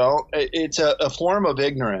people don't. It's a form of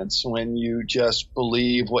ignorance when you just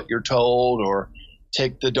believe what you're told or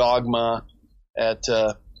take the dogma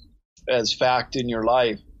as fact in your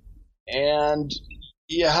life. And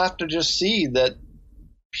you have to just see that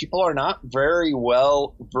people are not very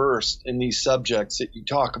well versed in these subjects that you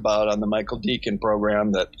talk about on the Michael Decon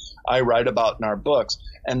program that I write about in our books.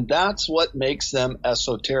 And that's what makes them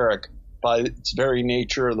esoteric by its very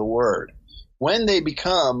nature of the word. When they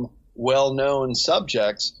become well-known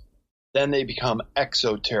subjects, then they become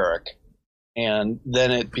exoteric, and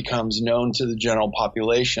then it becomes known to the general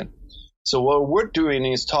population. So what we're doing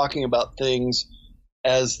is talking about things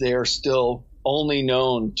as they're still only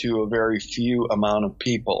known to a very few amount of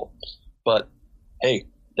people. But hey,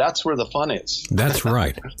 that's where the fun is. That's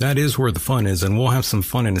right. That is where the fun is, and we'll have some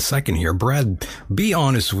fun in a second here. Brad, be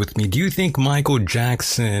honest with me. Do you think Michael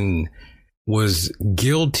Jackson was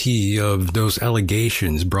guilty of those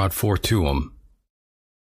allegations brought forth to him?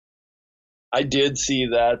 I did see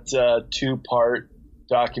that two-part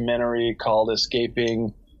documentary called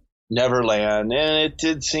Escaping Neverland, and it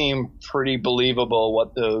did seem pretty believable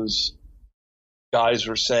what those guys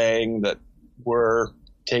were saying that were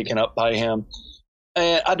taken up by him.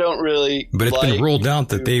 And I don't really. But it's been ruled out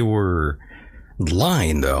that they were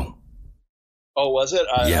lying, though. Oh, was it?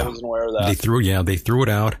 I wasn't aware of that. They threw it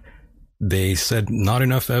out. They said not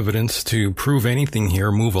enough evidence to prove anything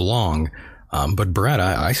here, move along. But Brad,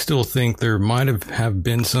 I still think there might have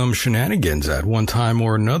been some shenanigans at one time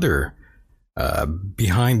or another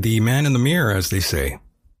behind the man in the mirror, as they say.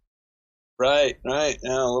 Right. Yeah,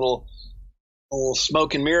 a little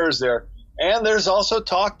smoke and mirrors there. And there's also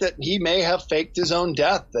talk that he may have faked his own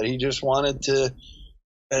death, that he just wanted to,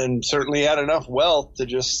 and certainly had enough wealth to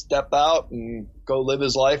just step out and go live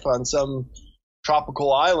his life on some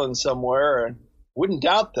tropical island somewhere. And wouldn't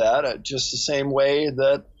doubt that, just the same way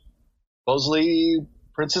that supposedly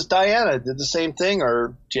Princess Diana did the same thing,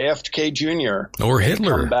 or JFK Jr. Or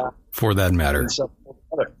Hitler, for that matter,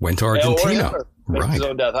 went to Argentina. Right. His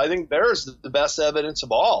own death. I think there's the best evidence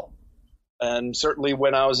of all. And certainly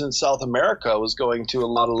when I was in South America, I was going to a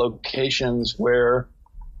lot of locations where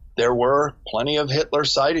there were plenty of Hitler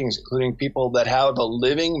sightings, including people that have a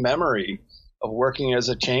living memory of working as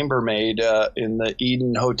a chambermaid in the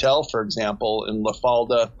Eden Hotel, for example, in La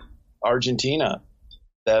Falda, Argentina,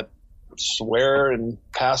 that swear and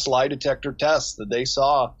pass lie detector tests that they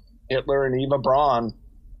saw Hitler and Eva Braun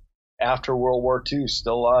after World War II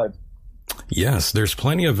still alive. Yes, there's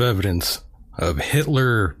plenty of evidence of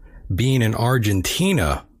Hitler being in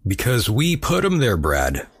Argentina because we put him there,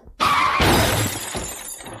 Brad.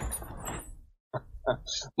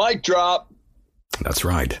 Mic drop. That's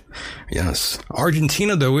right. Yes.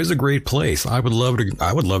 Argentina, though, is a great place. I would love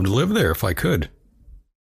to live there if I could.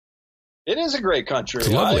 It is a great country. It's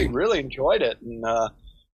lovely. I really enjoyed it. And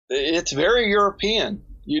it's very European.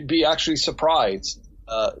 You'd be actually surprised.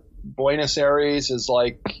 Buenos Aires is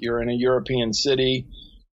like you're in a European city.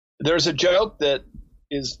 There's a joke that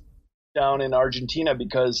is down in Argentina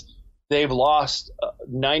because they've lost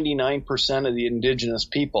 99% of the indigenous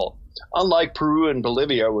people. Unlike Peru and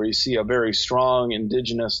Bolivia, where you see a very strong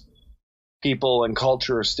indigenous people and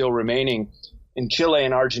culture still remaining, in Chile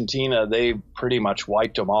and Argentina, they pretty much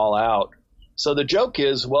wiped them all out. So the joke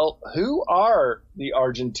is, well, who are the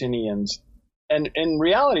Argentinians? And in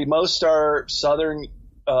reality, most are Southern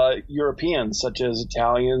Europeans, such as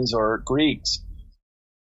Italians or Greeks.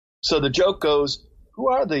 So the joke goes, who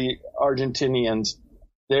are the Argentinians?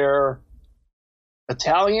 They're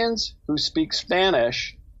Italians who speak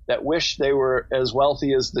Spanish that wish they were as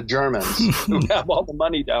wealthy as the Germans who have all the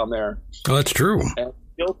money down there. Well, that's true. And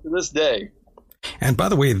still to this day. And by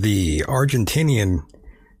the way, the Argentinian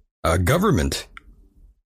government,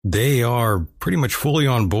 they are pretty much fully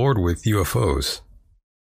on board with UFOs.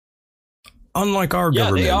 Unlike our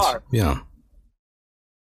government. They are. Yeah.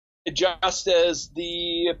 Just as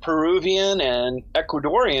the Peruvian and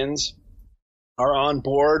Ecuadorians are on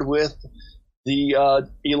board with the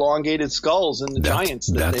elongated skulls and the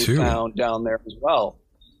giants that they found down there as well.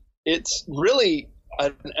 It's really,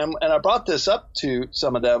 and I brought this up to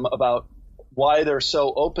some of them about why they're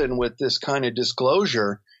so open with this kind of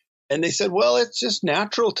disclosure. And they said, well, it's just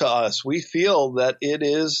natural to us. We feel that it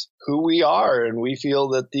is who we are, and we feel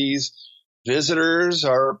that these visitors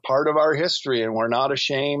are part of our history, and we're not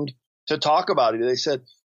ashamed to talk about it. They said,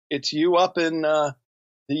 it's you up in the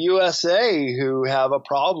USA who have a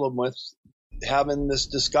problem with having this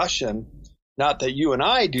discussion. Not that you and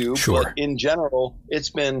I do, sure, but in general,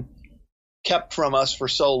 it's been kept from us for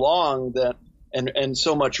so long that and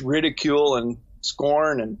so much ridicule and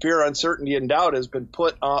scorn and fear, uncertainty, and doubt has been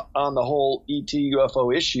put on the whole ET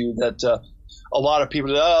UFO issue that a lot of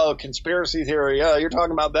people, conspiracy theory, you're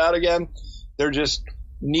talking about that again? They're just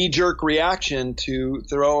knee-jerk reaction to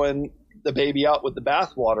throwing the baby out with the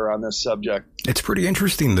bathwater on this subject. It's pretty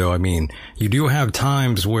interesting, though. I mean, you do have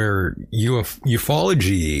times where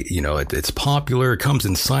ufology, it's popular, it comes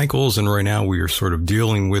in cycles, and right now we are sort of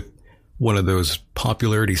dealing with one of those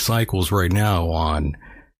popularity cycles right now on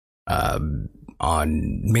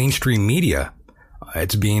mainstream media.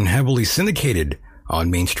 It's being heavily syndicated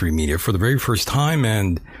on mainstream media for the very first time,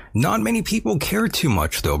 and not many people care too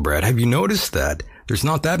much, though, Brad. Have you noticed that? There's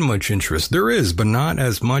not that much interest. There is, but not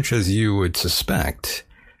as much as you would suspect.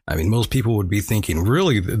 I mean, most people would be thinking,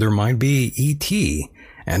 really, there might be ET,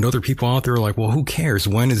 and other people out there are like, well, who cares?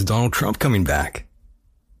 When is Donald Trump coming back?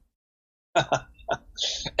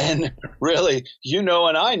 And really, and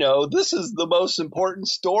I know, this is the most important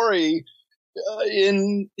story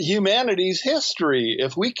in humanity's history.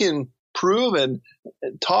 If we can prove and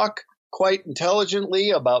talk quite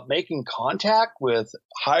intelligently about making contact with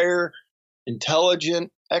higher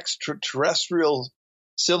intelligent extraterrestrial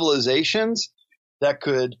civilizations that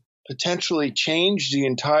could potentially change the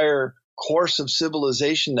entire course of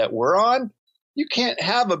civilization that we're on, you can't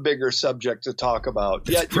have a bigger subject to talk about.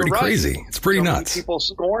 It's pretty crazy. It's pretty nuts. People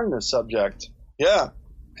scorn this subject. Yeah.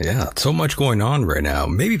 Yeah, so much going on right now.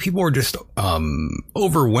 Maybe people are just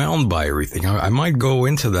overwhelmed by everything. I might go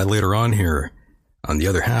into that later on here on the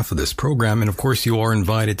other half of this program. And of course, you are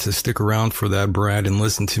invited to stick around for that, Brad, and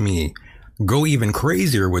listen to me go even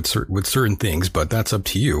crazier with certain things, but that's up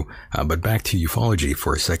to you. But back to ufology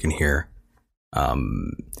for a second here.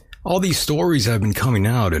 All these stories have been coming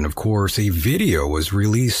out, and of course, a video was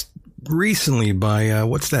released recently by,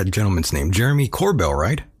 what's that gentleman's name? Jeremy Corbell,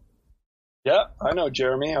 right? Yeah, I know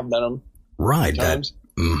Jeremy. I've met him. Right.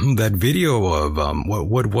 That video of,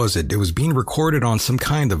 what was it? It was being recorded on some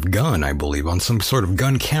kind of gun, I believe, on some sort of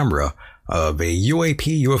gun camera of a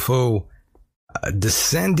UFO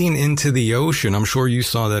descending into the ocean. I'm sure you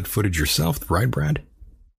saw that footage yourself, right, Brad?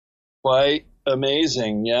 Quite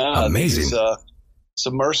amazing. Yeah. Amazing. These,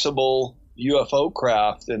 submersible UFO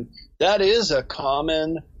craft. And that is a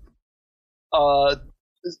common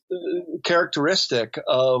characteristic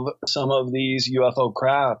of some of these UFO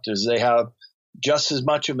craft, is they have just as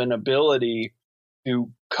much of an ability to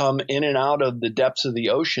come in and out of the depths of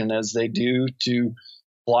the ocean as they do to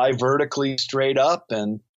fly vertically straight up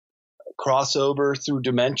and cross over through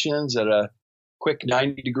dimensions at a quick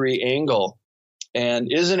 90-degree angle.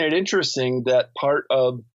 And isn't it interesting that part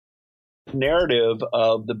of the narrative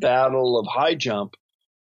of the Battle of High Jump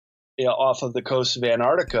off of the coast of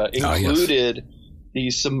Antarctica included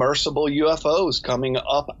these submersible UFOs coming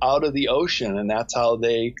up out of the ocean, and that's how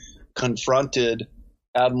they confronted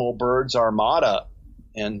Admiral Byrd's armada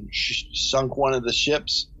and sunk one of the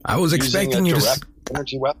ships. I was expecting you to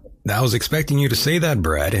energy weapon. I was expecting you to say that,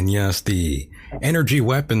 Brad. And yes, the energy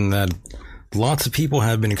weapon that lots of people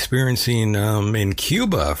have been experiencing in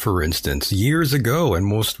Cuba, for instance, years ago, and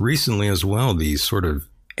most recently as well. These sort of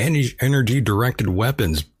energy-directed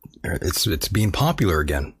weapons. It's being popular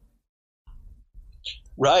again.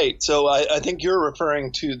 Right. So I think you're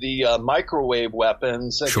referring to the microwave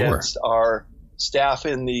weapons against our staff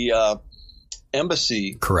in the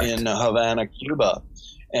embassy in Havana, Cuba.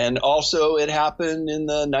 And also it happened in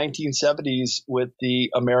the 1970s with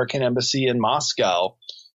the American embassy in Moscow,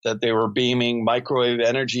 that they were beaming microwave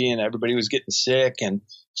energy and everybody was getting sick and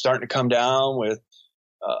starting to come down with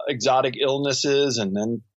exotic illnesses and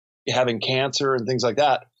then having cancer and things like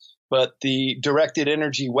that. But the directed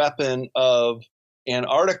energy weapon of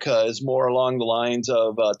Antarctica is more along the lines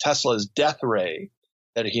of Tesla's death ray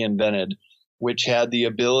that he invented, which had the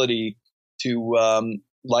ability to,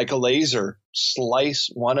 like a laser, slice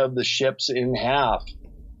one of the ships in half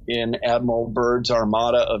in Admiral Byrd's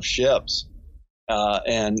armada of ships.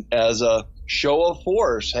 And as a show of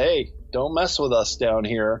force, hey, don't mess with us down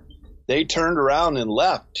here, they turned around and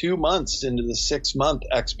left 2 months into the 6-month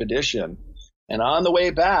expedition. And on the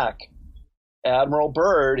way back, Admiral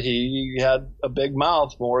Byrd, he had a big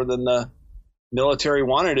mouth, more than the military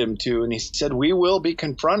wanted him to. And he said, we will be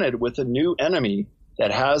confronted with a new enemy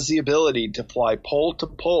that has the ability to fly pole to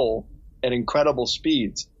pole at incredible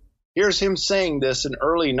speeds. Here's him saying this in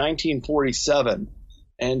early 1947.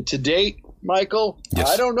 And to date, Michael,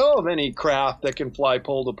 I don't know of any craft that can fly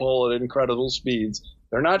pole to pole at incredible speeds.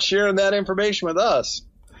 They're not sharing that information with us.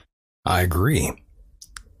 I agree.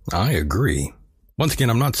 Once again,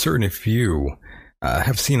 I'm not certain if you I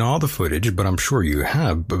have seen all the footage, but I'm sure you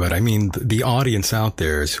have. But I mean, the audience out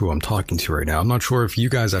there is who I'm talking to right now. I'm not sure if you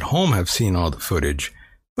guys at home have seen all the footage,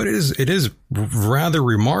 but it is rather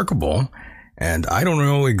remarkable. And I don't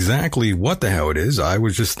know exactly what the hell it is. I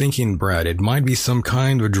was just thinking, Brad, it might be some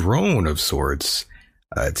kind of drone of sorts.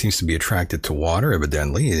 It seems to be attracted to water,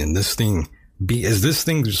 evidently. And is this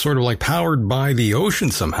thing sort of like powered by the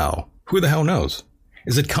ocean somehow? Who the hell knows?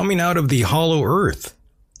 Is it coming out of the hollow earth?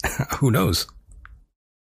 Who knows?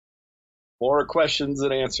 More questions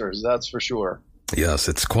than answers, that's for sure. Yes,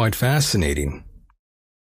 it's quite fascinating.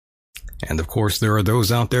 And of course, there are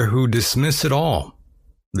those out there who dismiss it all.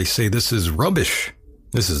 They say this is rubbish.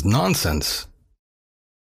 This is nonsense.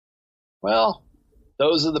 Well,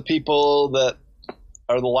 those are the people that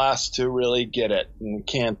are the last to really get it. And we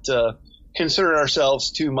can't concern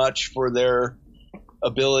ourselves too much for their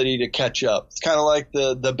ability to catch up. It's kind of like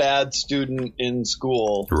the bad student in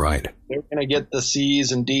school. Right. They're going to get the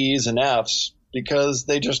C's and D's and F's because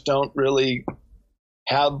they just don't really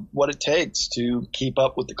have what it takes to keep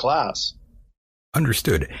up with the class.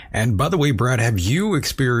 Understood. And by the way, Brad, have you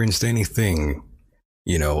experienced anything,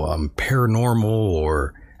 paranormal,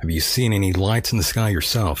 or have you seen any lights in the sky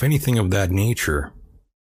yourself? Anything of that nature?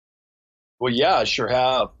 Well, yeah, I sure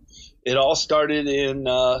have. It all started in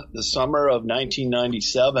the summer of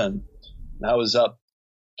 1997. I was up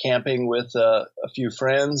camping with a few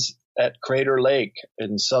friends at Crater Lake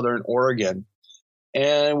in southern Oregon.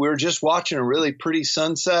 And we were just watching a really pretty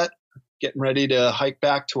sunset, getting ready to hike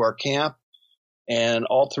back to our camp. And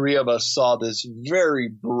all three of us saw this very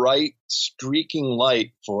bright streaking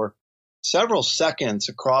light for several seconds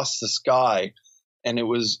across the sky. And it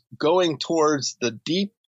was going towards the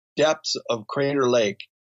deep depths of Crater Lake.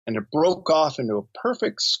 And it broke off into a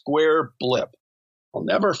perfect square blip. I'll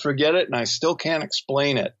never forget it, and I still can't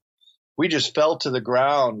explain it. We just fell to the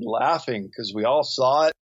ground laughing because we all saw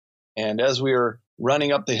it. And as we were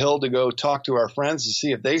running up the hill to go talk to our friends to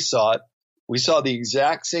see if they saw it, we saw the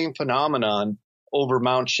exact same phenomenon over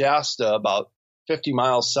Mount Shasta, about 50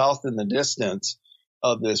 miles south in the distance,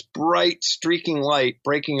 of this bright streaking light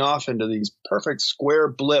breaking off into these perfect square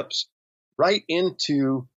blips right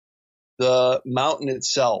into the mountain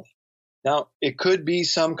itself. Now, it could be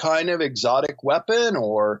some kind of exotic weapon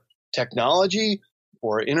or technology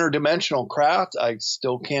or interdimensional craft. I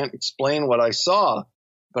still can't explain what I saw,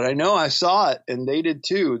 but I know I saw it, and they did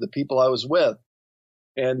too, the people I was with.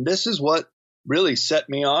 And this is what really set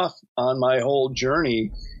me off on my whole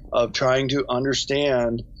journey of trying to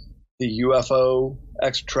understand the UFO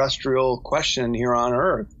extraterrestrial question here on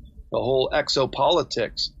Earth, the whole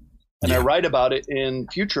exopolitics. And I write about it in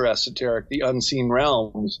Future Esoteric, The Unseen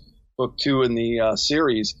Realms, book 2 in the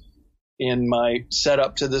series, in my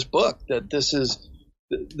setup to this book, that this is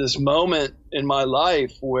this moment in my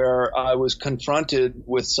life where I was confronted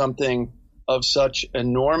with something of such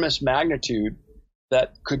enormous magnitude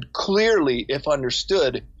that could clearly, if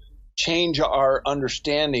understood, change our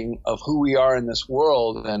understanding of who we are in this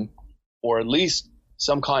world, and or at least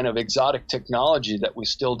some kind of exotic technology that we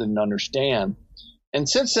still didn't understand. And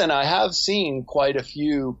since then, I have seen quite a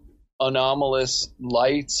few anomalous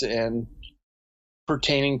lights and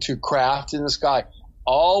pertaining to craft in the sky,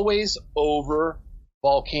 always over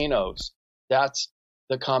volcanoes. That's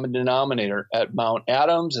the common denominator. At Mount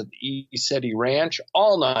Adams, at the Esoteric Ranch,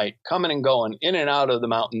 all night, coming and going, in and out of the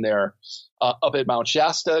mountain there. Up at Mount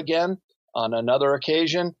Shasta again on another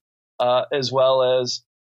occasion, as well as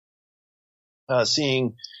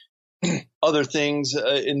seeing other things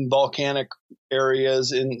in volcanic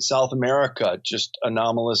areas in South America, just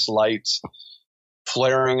anomalous lights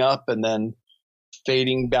flaring up and then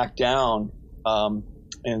fading back down,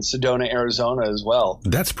 in Sedona, Arizona as well.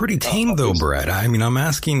 That's pretty tame though, Brad. I mean, I'm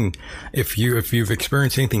asking if you've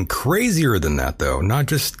experienced anything crazier than that though, not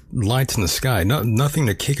just lights in the sky, nothing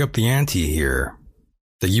to kick up the ante here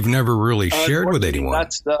that you've never really shared with anyone.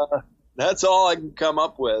 That's all I can come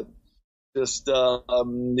up with. Just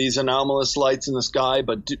these anomalous lights in the sky,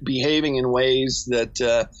 but behaving in ways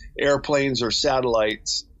that airplanes or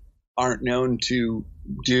satellites aren't known to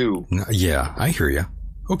do. Yeah, I hear you.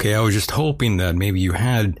 Okay, I was just hoping that maybe you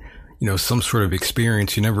had, some sort of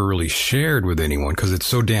experience you never really shared with anyone because it's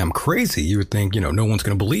so damn crazy. You would think, no one's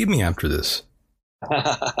going to believe me after this.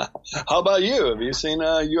 How about you? Have you seen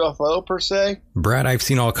a UFO per se? Brad, I've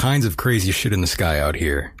seen all kinds of crazy shit in the sky out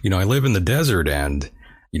here. I live in the desert and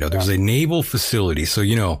there's a naval facility, so,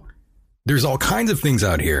 there's all kinds of things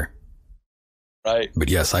out here. Right. But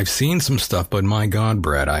yes, I've seen some stuff, but my God,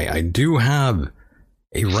 Brad, I do have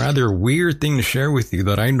a rather weird thing to share with you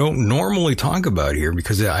that I don't normally talk about here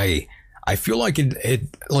because I I feel like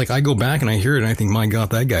like I go back and I hear it and I think, my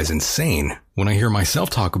God, that guy's insane when I hear myself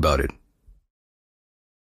talk about it.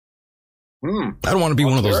 I don't want to be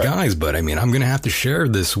one of those guys, but I mean, I'm going to have to share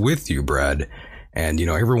this with you, Brad. And, you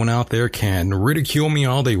know, everyone out there can ridicule me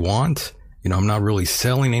all they want. You know, I'm not really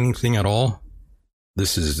selling anything at all.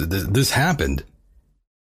 This happened.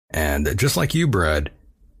 And just like you, Brad,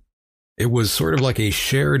 it was sort of like a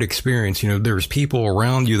shared experience. You know, there's people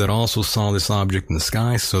around you that also saw this object in the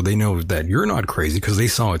sky, so they know that you're not crazy because they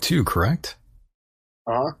saw it too, correct?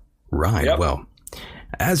 Right. Yep. Well,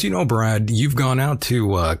 as you know, Brad, you've gone out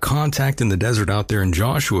to contact in the desert out there in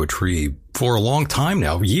Joshua Tree for a long time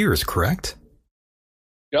now, years, correct?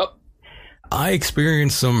 Yep. I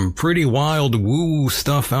experienced some pretty wild woo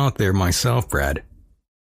stuff out there myself, Brad.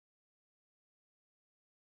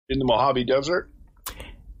 In the Mojave Desert?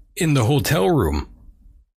 In the hotel room.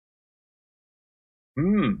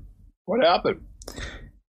 What happened?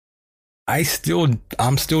 I'm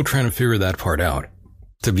still trying to figure that part out,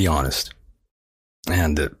 to be honest.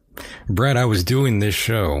 And, Brad, I was doing this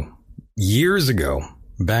show years ago,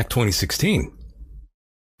 back 2016.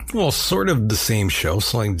 Well, sort of the same show,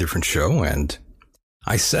 slightly different show. And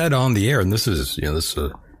I said on the air, and this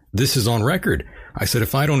is on record. I said,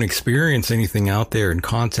 if I don't experience anything out there in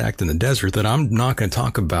contact in the desert, that I'm not going to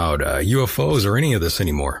talk about UFOs or any of this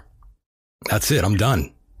anymore. That's it. I'm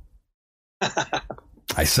done.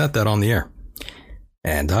 I said that on the air.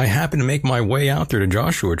 And I happened to make my way out there to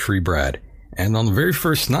Joshua Tree, Brad. And on the very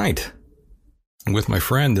first night, with my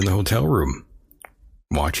friend in the hotel room,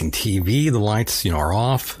 watching TV, the lights, are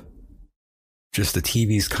off. Just the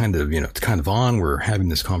TV's kind of on. We're having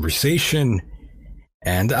this conversation.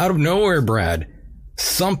 And out of nowhere, Brad,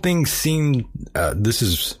 something seemed, this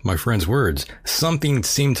is my friend's words, something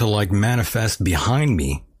seemed to like manifest behind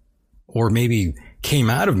me, or maybe came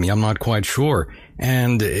out of me. I'm not quite sure.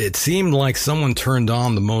 And it seemed like someone turned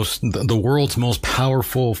on the world's most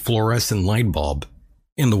powerful fluorescent light bulb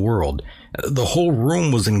in the world. The whole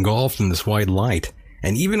room was engulfed in this white light.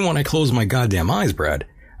 And even when I closed my goddamn eyes, Brad,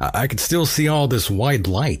 I could still see all this white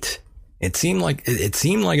light. It seemed like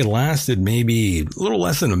it lasted maybe a little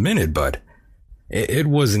less than a minute, but it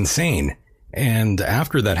was insane. And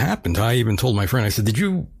after that happened, I even told my friend, I said,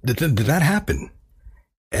 did that happen?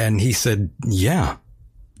 And he said, yeah,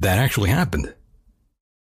 that actually happened.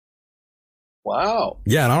 Wow.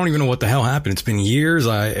 Yeah, and I don't even know what the hell happened. It's been years.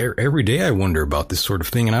 Every day I wonder about this sort of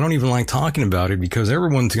thing, and I don't even like talking about it because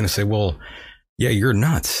everyone's going to say, well, yeah, you're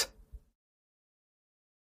nuts.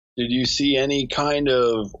 Did you see any kind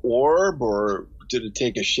of orb, or did it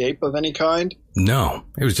take a shape of any kind? No,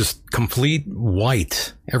 it was just complete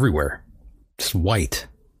white everywhere. Just white.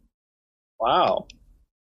 Wow.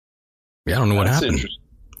 Yeah, I don't know what happened.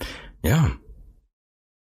 Yeah.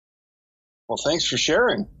 Well, thanks for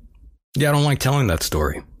sharing. Yeah, I don't like telling that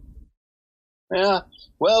story. Yeah.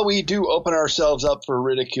 Well, we do open ourselves up for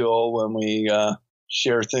ridicule when we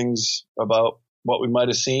share things about what we might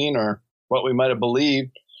have seen or what we might have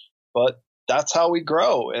believed. But that's how we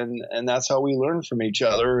grow, and that's how we learn from each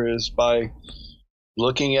other, is by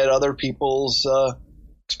looking at other people's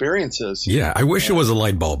experiences. Yeah, I wish it was a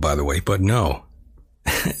light bulb, by the way, but no.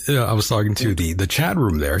 I was talking to the chat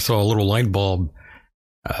room there. I saw a little light bulb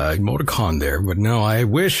emoticon there, but no, I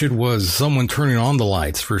wish it was someone turning on the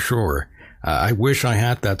lights for sure. I wish I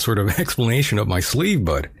had that sort of explanation up my sleeve,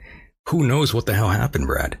 but who knows what the hell happened,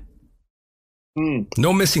 Brad?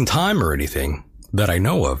 No missing time or anything that I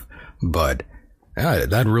know of, but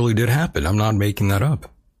that really did happen. I'm not making that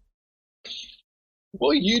up.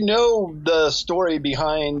 Well, you know the story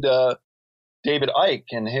behind David Icke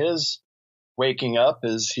and his waking up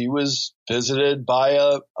is he was visited by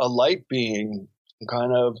a light being,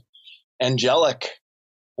 kind of angelic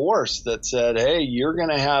force that said, hey, you're going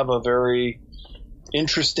to have a very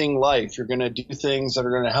interesting life. You're going to do things that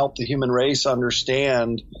are going to help the human race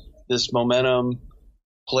understand this momentum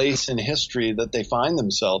place in history that they find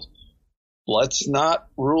themselves. Let's not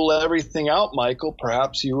rule everything out, Michael.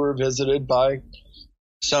 Perhaps you were visited by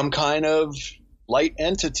some kind of light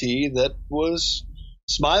entity that was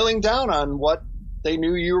smiling down on what they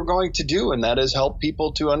knew you were going to do, and that is help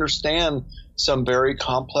people to understand some very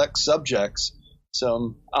complex subjects,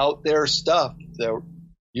 some out there stuff that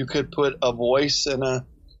you could put a voice and a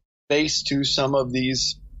face to some of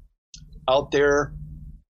these out there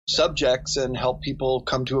subjects and help people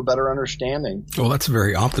come to a better understanding. Well, that's a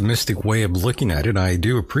very optimistic way of looking at it. I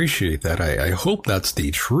do appreciate that. I hope that's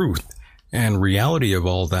the truth and reality of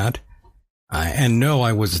all that. And no,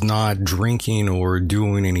 I was not drinking or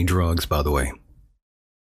doing any drugs, by the way.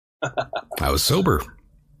 I was sober.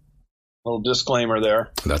 Little disclaimer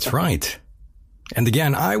there. That's right. And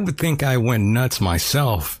again, I would think I went nuts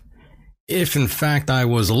myself if in fact I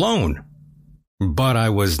was alone. But I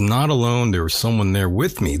was not alone. There was someone there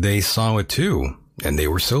with me. They saw it too, and they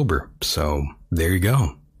were sober. So there you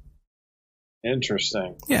go.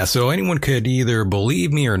 Interesting. Yeah, so anyone could either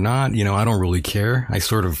believe me or not. You know, I don't really care.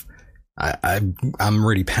 I'm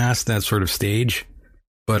already past that sort of stage.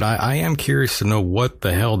 But I am curious to know what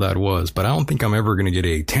the hell that was. But I don't think I'm ever going to get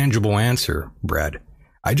a tangible answer, Brad.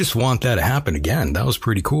 I just want that to happen again. That was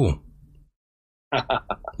pretty cool.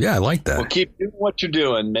 Yeah, I like that. Well, keep doing what you're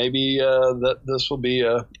doing. Maybe this will be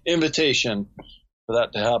an invitation for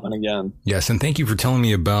that to happen again. Yes, and thank you for telling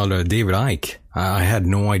me about David Icke. I had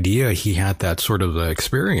no idea he had that sort of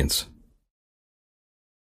experience.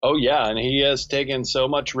 Oh, yeah, and he has taken so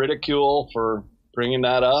much ridicule for bringing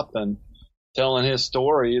that up and telling his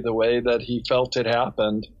story the way that he felt it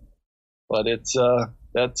happened. But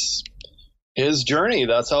that's his journey.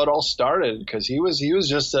 That's how it all started, because he was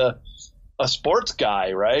just a sports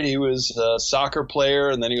guy, right? He was a soccer player,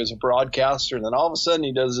 and then he was a broadcaster, and then all of a sudden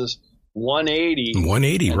he does this 180.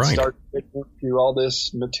 180, and right? Starts getting through all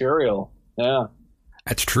this material. Yeah,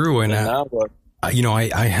 that's true. And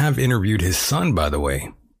I have interviewed his son, by the way.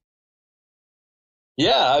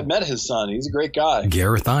 Yeah, I've met his son. He's a great guy.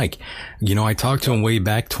 Gareth Icke. You know, I talked to him way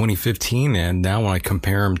back 2015, and now when I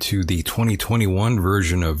compare him to the 2021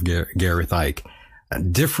 version of Gareth Icke, a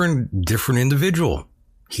different individual.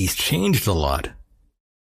 He's changed a lot.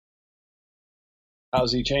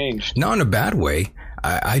 How's he changed? Not in a bad way.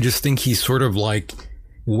 I just think he sort of like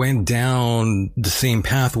went down the same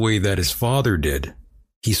pathway that his father did.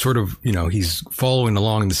 He sort of, he's following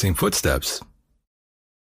along in the same footsteps.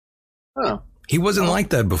 Oh. He wasn't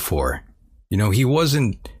like that before. He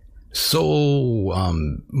wasn't so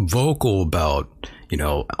vocal about,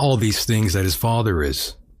 all these things that his father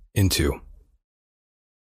is into.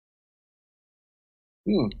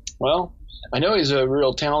 Well, I know he's a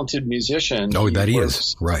real talented musician. Oh, that he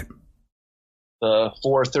is. Right. The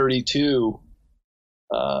 432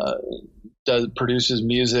 produces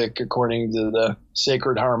music according to the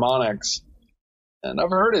Sacred Harmonics. And I've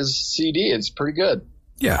heard his CD. It's pretty good.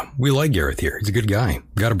 Yeah, we like Gareth here. He's a good guy.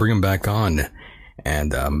 Got to bring him back on.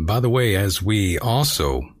 And by the way, as we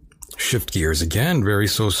also shift gears again, very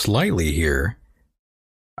so slightly here,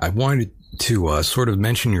 I wanted to sort of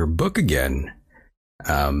mention your book again.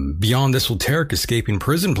 Beyond Esoteric, Escaping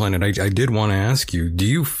Prison Planet. I did want to ask you, do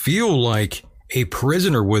you feel like a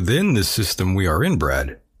prisoner within the system we are in,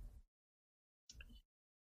 Brad?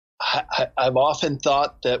 I've often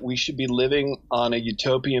thought that we should be living on a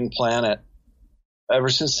utopian planet. Ever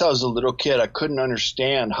since I was a little kid, I couldn't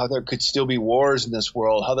understand how there could still be wars in this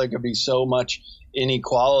world, how there could be so much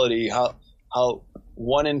inequality, how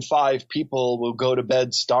 1 in 5 people will go to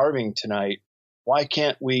bed starving tonight. Why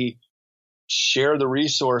can't we share the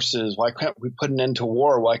resources? Why can't we put an end to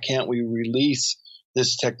war? Why can't we release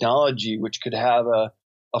this technology, which could have a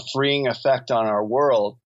freeing effect on our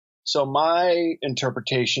world? So my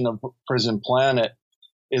interpretation of Prison Planet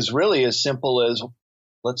is really as simple as,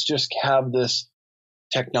 let's just have this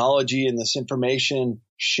technology and this information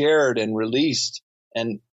shared and released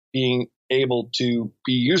and being able to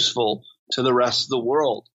be useful to the rest of the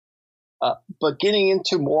world. But getting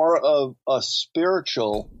into more of a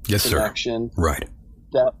spiritual connection, sir. Right?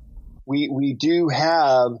 That we do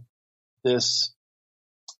have this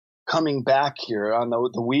coming back here on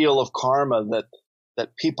the wheel of karma,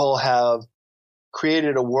 that people have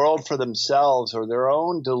created a world for themselves or their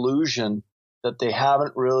own delusion, that they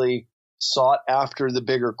haven't really sought after the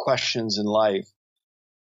bigger questions in life.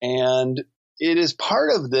 And it is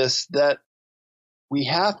part of this that we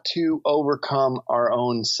have to overcome our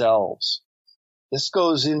own selves. This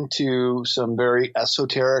goes into some very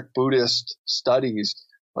esoteric Buddhist studies,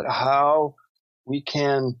 but how we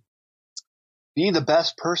can be the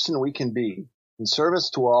best person we can be in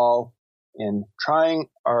service to all, in trying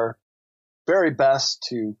our very best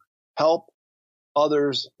to help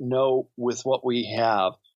others know with what we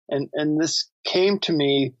have. And this came to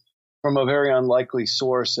me from a very unlikely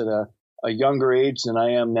source at a younger age than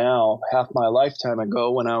I am now, half my lifetime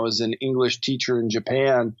ago, when I was an English teacher in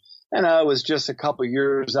Japan. And I was just a couple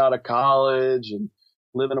years out of college and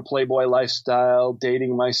living a playboy lifestyle,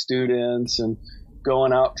 dating my students and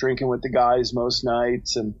going out drinking with the guys most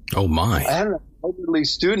nights. And oh my! I had an elderly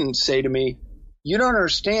student say to me, "You don't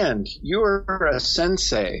understand. You are a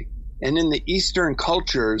sensei. And in the Eastern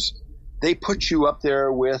cultures, they put you up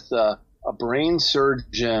there with a brain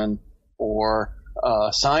surgeon or a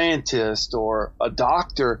scientist or a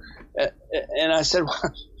doctor." And I said,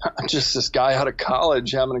 well, I'm just this guy out of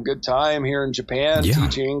college having a good time here in Japan,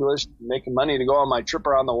 teaching English, making money to go on my trip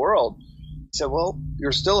around the world. said, well,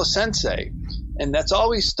 you're still a sensei. And that's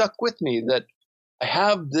always stuck with me, that I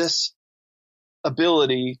have this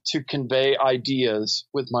ability to convey ideas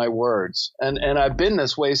with my words. And I've been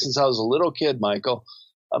this way since I was a little kid, Michael.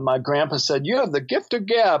 My grandpa said, you have the gift of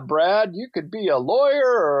gab, Brad. You could be a lawyer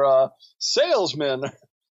or a salesman.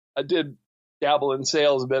 I did dabble in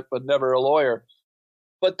sales a bit, but never a lawyer.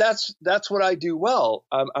 But that's what I do well.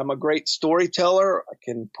 I'm a great storyteller. I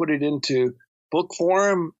can put it into book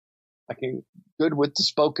form. I can good with the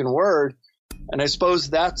spoken word. And I suppose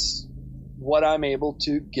that's what I'm able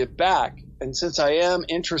to give back. And since I am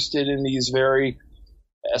interested in these very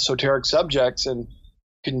esoteric subjects and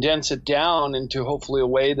condense it down into hopefully a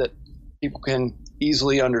way that people can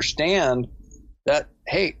easily understand, that,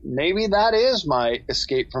 hey, maybe that is my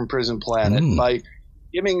escape from prison planet, by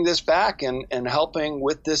giving this back and helping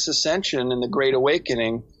with this ascension and the Great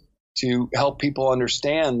Awakening to help people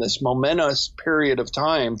understand this momentous period of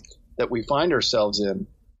time that we find ourselves in.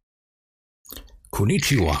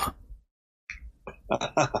 Konnichiwa.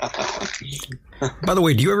 By the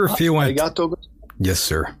way, do you ever feel Yes,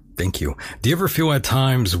 sir. Thank you. Do you ever feel at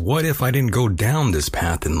times, what if I didn't go down this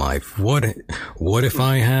path in life? What if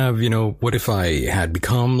I had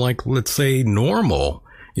become, like, let's say, normal?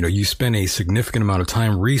 You spend a significant amount of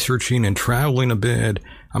time researching and traveling a bit.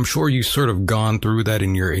 I'm sure you sort of gone through that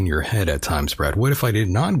in your head at times, Brad. What if I did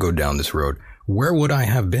not go down this road? Where would I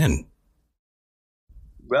have been?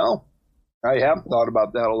 Well, I have thought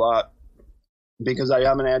about that a lot because I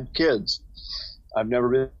haven't had kids. I've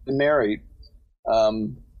never been married.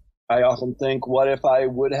 I often think, what if I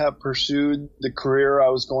would have pursued the career I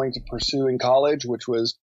was going to pursue in college, which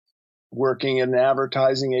was working in an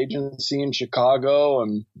advertising agency in Chicago,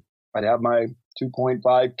 and I'd have my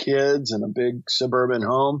 2.5 kids and a big suburban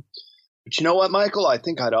home. But you know what, Michael? I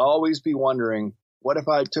think I'd always be wondering, what if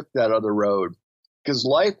I took that other road? Because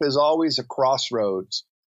life is always a crossroads.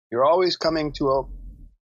 You're always coming to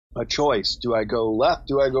a choice. Do I go left?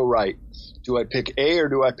 Do I go right? Do I pick A or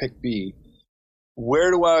do I pick B?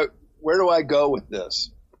 Where do I go with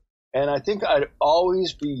this? And I think I'd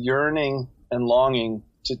always be yearning and longing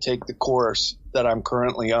to take the course that I'm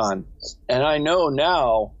currently on. And I know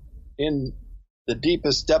now in the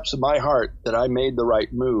deepest depths of my heart that I made the right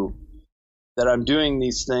move, that I'm doing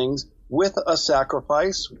these things with a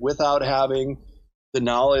sacrifice, without having the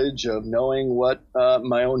knowledge of knowing what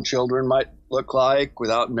my own children might look like,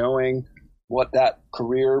 without knowing what that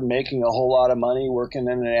career, making a whole lot of money, working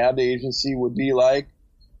in an ad agency would be like.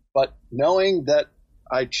 But knowing that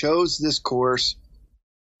I chose this course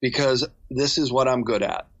because this is what I'm good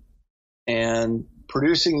at. And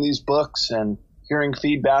producing these books and hearing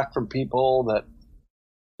feedback from people that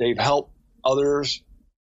they've helped others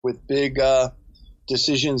with big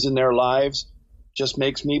decisions in their lives just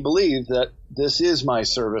makes me believe that this is my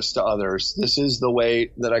service to others. This is the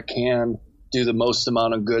way that I can do the most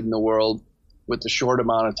amount of good in the world with the short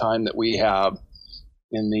amount of time that we have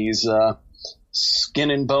in these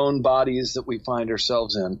skin and bone bodies that we find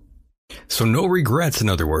ourselves in. So no regrets, in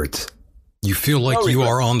other words. You feel like you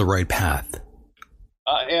are on the right path.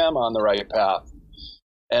 I am on the right path.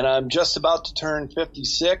 And I'm just about to turn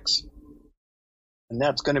 56. And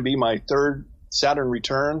that's going to be my third Saturn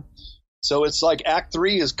return. So it's like Act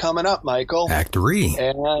 3 is coming up, Michael. Act 3.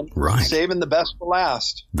 And right. Saving the best for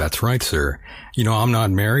last. That's right, sir. I'm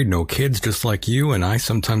not married, no kids, just like you. And I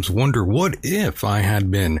sometimes wonder, what if I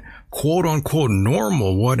had been quote unquote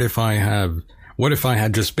normal? What if I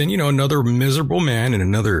had just been, another miserable man in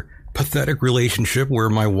another pathetic relationship where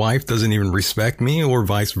my wife doesn't even respect me, or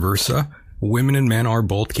vice versa? Women and men are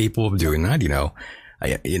both capable of doing that,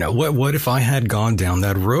 What if I had gone down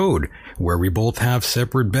that road where we both have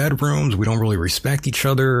separate bedrooms, we don't really respect each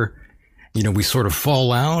other, we sort of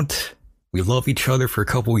fall out, we love each other for a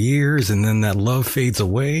couple years, and then that love fades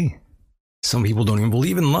away? Some people don't even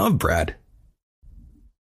believe in love, Brad.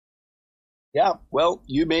 Yeah, well,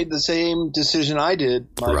 you made the same decision I did,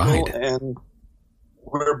 Michael, right. And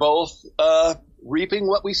we're both reaping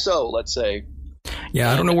what we sow, let's say.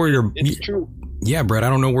 Yeah, I don't know where it's true. Yeah, Brett, I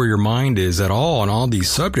don't know where your mind is at all on all these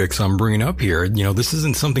subjects I'm bringing up here. This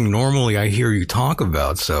isn't something normally I hear you talk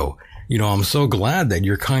about. So, I'm so glad that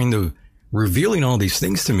you're kind of revealing all these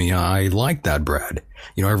things to me. I like that, Brad.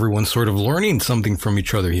 Everyone's sort of learning something from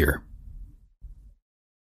each other here.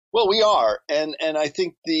 Well, we are. And I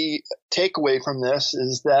think the takeaway from this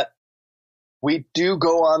is that we do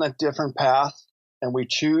go on a different path and we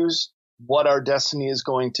choose what our destiny is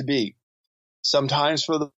going to be. Sometimes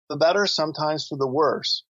for the better, sometimes for the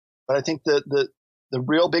worse. But I think that the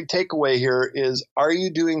real big takeaway here is, are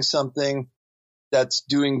you doing something that's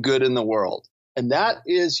doing good in the world? And that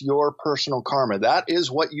is your personal karma. That is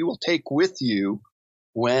what you will take with you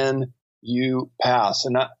when you pass.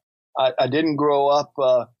 And I didn't grow up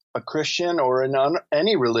a Christian or in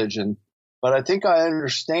any religion, but I think I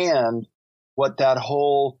understand what that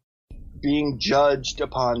whole being judged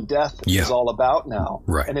upon death is all about now.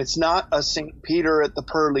 Right. And it's not a St. Peter at the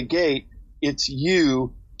pearly gate. It's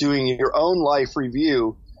you doing your own life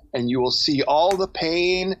review, and you will see all the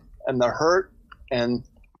pain and the hurt and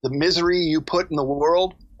the misery you put in the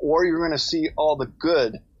world, or you're going to see all the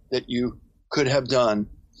good that you could have done.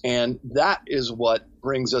 And that is what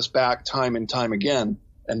brings us back time and time again.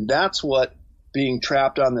 And that's what being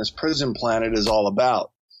trapped on this prison planet is all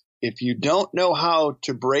about. If you don't know how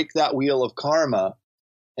to break that wheel of karma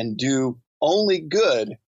and do only good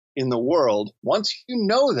in the world, once you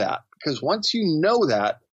know that, because once you know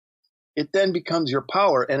that, it then becomes your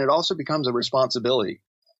power, and it also becomes a responsibility.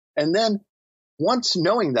 And then once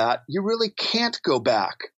knowing that, you really can't go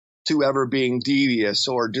back to ever being devious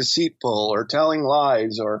or deceitful or telling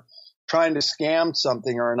lies or trying to scam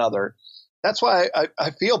something or another. That's why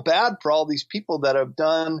I feel bad for all these people that have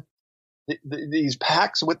done these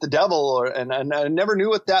pacts with the devil, and I never knew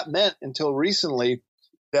what that meant until recently,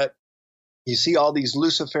 that you see all these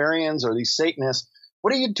Luciferians or these Satanists.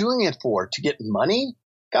 What are you doing it for? To get money?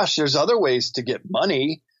 Gosh, there's other ways to get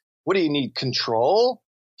money. What do you need? Control?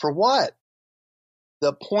 For what?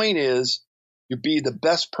 The point is, you be the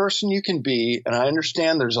best person you can be, and I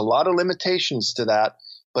understand there's a lot of limitations to that,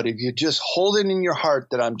 but if you just hold it in your heart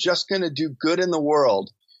that I'm just going to do good in the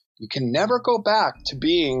world, you can never go back to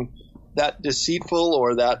being that deceitful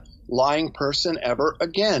or that lying person ever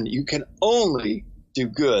again. You can only do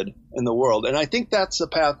good in the world. And I think that's the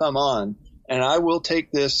path I'm on. And I will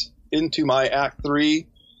take this into my Act 3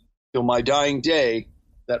 till my dying day,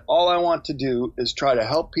 that all I want to do is try to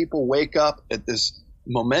help people wake up at this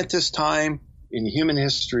momentous time in human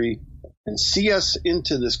history and see us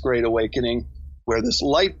into this great awakening where this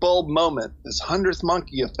light bulb moment, this 100th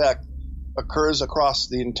monkey effect, occurs across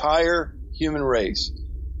the entire human race.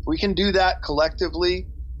 If we can do that collectively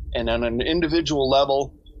and on an individual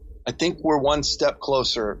level, I think we're one step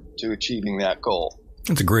closer to achieving that goal.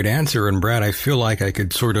 That's a great answer. And Brad, I feel like I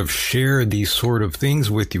could sort of share these sort of things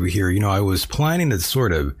with you here. You know, I was planning to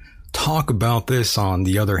sort of talk about this on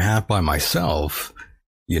the other half by myself,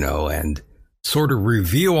 you know, and sort of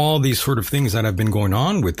reveal all these sort of things that have been going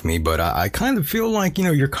on with me. But I kind of feel like, you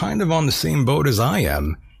know, you're kind of on the same boat as I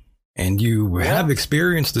am, and you have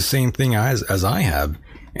experienced the same thing as I have.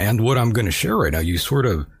 And what I'm going to share right now, you sort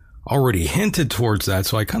of already hinted towards that.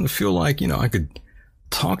 So I kind of feel like, you know, I could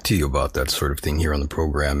talk to you about that sort of thing here on the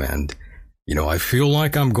program. And, you know, I feel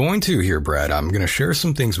like I'm going to here, Brad. I'm going to share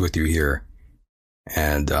some things with you here.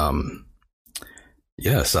 And,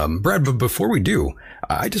 yes, Brad, but before we do,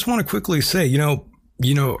 I just want to quickly say, you know,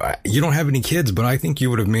 you don't have any kids, but I think you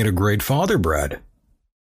would have made a great father, Brad.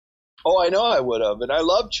 Oh, I know I would have. And I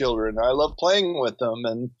love children. I love playing with them.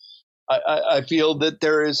 And I feel that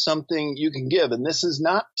there is something you can give. And this is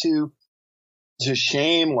not to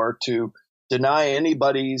shame or to deny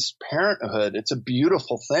anybody's parenthood. It's a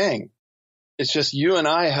beautiful thing. It's just you and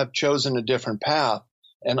I have chosen a different path.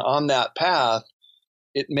 And on that path,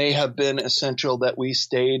 it may have been essential that we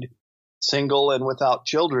stayed single and without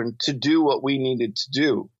children to do what we needed to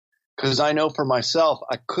do. Because I know for myself,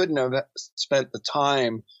 I couldn't have spent the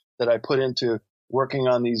time that I put into working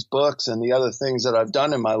on these books and the other things that I've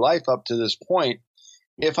done in my life up to this point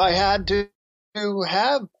if I had to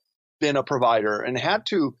have been a provider and had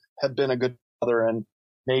to have been a good father and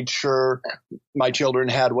made sure my children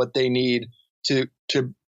had what they need to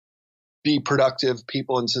be productive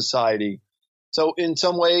people in society. So in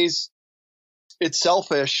some ways, it's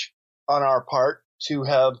selfish on our part to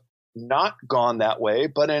have not gone that way.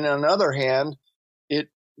 But in another hand, it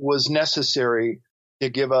was necessary to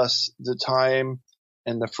give us the time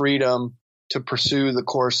and the freedom to pursue the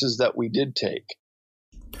courses that we did take.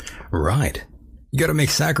 Right. You got to make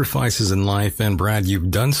sacrifices in life, and Brad, you've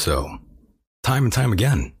done so time and time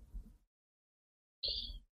again.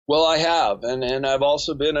 Well, I have, and I've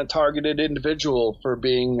also been a targeted individual for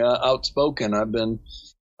being outspoken. I've been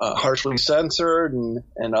harshly censored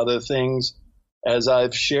and other things, as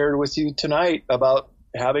I've shared with you tonight about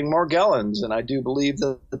having Morgellons, and I do believe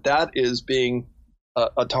that is being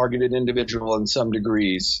a targeted individual in some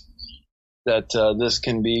degrees, that this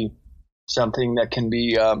can be something that can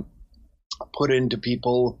be put into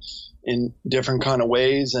people in different kind of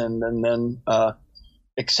ways and then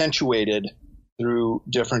accentuated through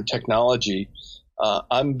different technology.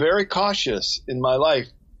 I'm very cautious in my life,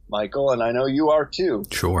 Michael, and I know you are too.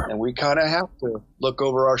 Sure. And we kind of have to look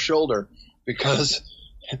over our shoulder because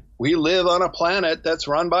we live on a planet that's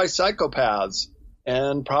run by psychopaths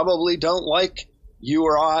and probably don't like you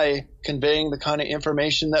or I conveying the kind of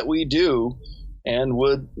information that we do, and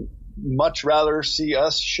would much rather see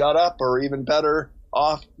us shut up, or even better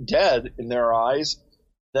off dead in their eyes,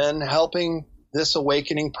 than helping this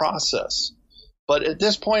awakening process. But at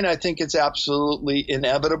this point, I think it's absolutely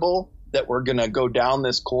inevitable that we're going to go down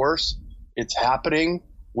this course. It's happening,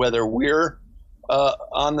 whether we're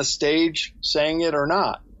on the stage saying it or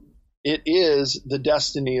not. It is the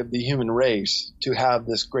destiny of the human race to have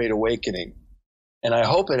this great awakening. And I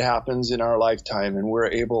hope it happens in our lifetime and we're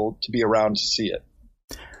able to be around to see it.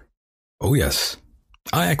 Oh, yes.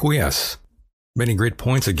 I acquiesce. Many great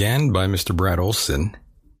points again by Mr. Brad Olsen.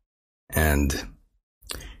 And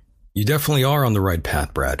you definitely are on the right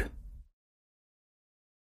path, Brad.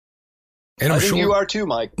 And I think you are too,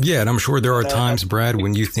 Mike. Yeah, and I'm sure there are times, Brad,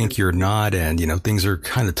 when you think you're not, and, things are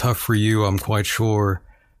kind of tough for you, I'm quite sure.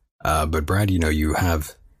 But Brad, you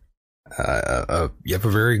have a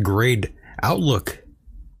very great outlook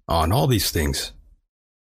on all these things.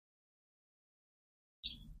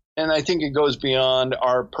 And I think it goes beyond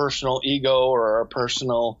our personal ego or our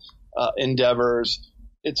personal endeavors.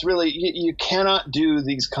 It's really, you cannot do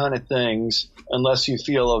these kind of things unless you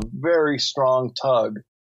feel a very strong tug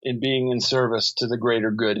in being in service to the greater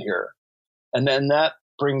good here. And then that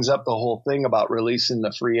brings up the whole thing about releasing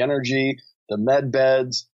the free energy, the med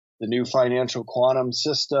beds, the new financial quantum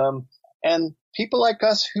system, and people like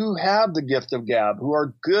us who have the gift of gab, who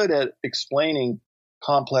are good at explaining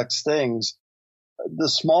complex things. The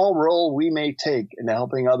small role we may take in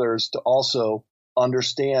helping others to also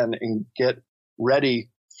understand and get ready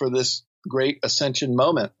for this great ascension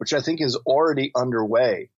moment, which I think is already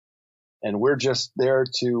underway. And we're just there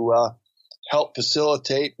to help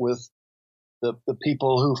facilitate with the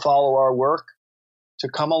people who follow our work to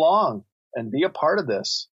come along and be a part of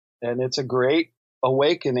this. And it's a great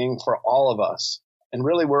awakening for all of us. And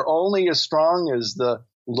really, we're only as strong as the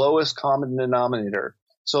lowest common denominator.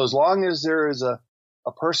 So as long as there is a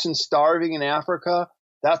person starving in Africa,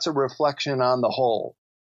 that's a reflection on the whole.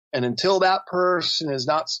 And until that person is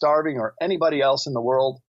not starving, or anybody else in the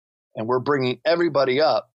world, and we're bringing everybody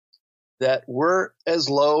up, that we're as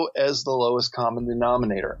low as the lowest common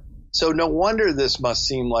denominator. So no wonder this must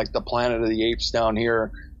seem like the planet of the apes down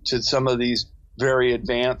here to some of these very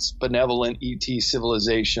advanced, benevolent ET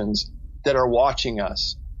civilizations that are watching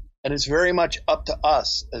us. And it's very much up to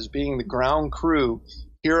us as being the ground crew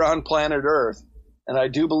here on planet Earth. And I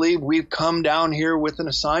do believe we've come down here with an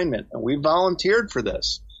assignment, and we volunteered for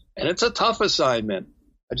this. And it's a tough assignment.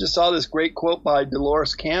 I just saw this great quote by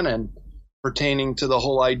Dolores Cannon pertaining to the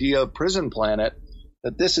whole idea of prison planet,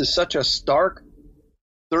 that this is such a stark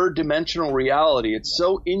third dimensional reality. It's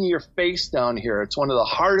so in your face down here. It's one of the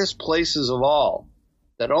hardest places of all,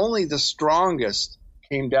 that only the strongest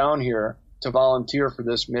came down here to volunteer for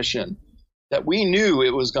this mission, that we knew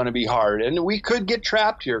it was going to be hard, and we could get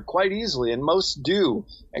trapped here quite easily, and most do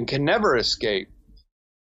and can never escape.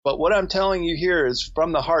 But what I'm telling you here is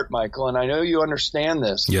from the heart, Michael, and I know you understand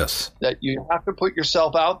this. Yes. That you have to put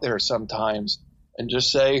yourself out there sometimes and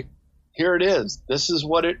just say, here it is. This is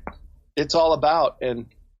what it's all about. And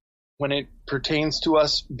when it pertains to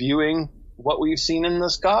us viewing what we've seen in the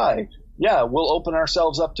sky, yeah, we'll open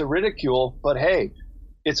ourselves up to ridicule, but hey,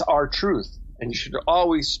 it's our truth. And you should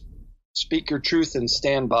always speak your truth and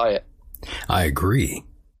stand by it. I agree.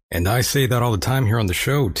 And I say that all the time here on the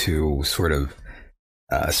show, to sort of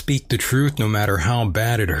speak the truth no matter how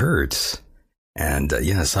bad it hurts. And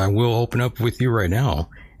yes, I will open up with you right now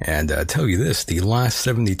and tell you this. The last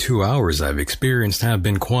 72 hours I've experienced have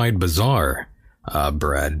been quite bizarre,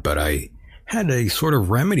 Brad, but I had a sort of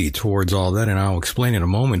remedy towards all that, and I'll explain in a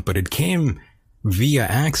moment. But it came via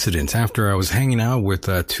accident after I was hanging out with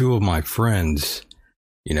two of my friends.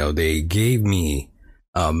 They gave me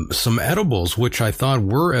some edibles, which I thought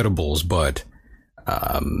were edibles, but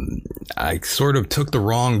I sort of took the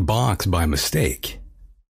wrong box by mistake.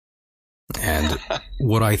 And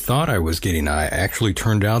what I thought I was getting, I actually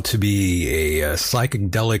turned out to be a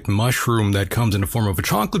psychedelic mushroom that comes in the form of a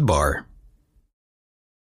chocolate bar.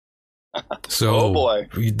 So, oh boy.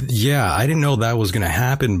 Yeah, I didn't know that was going to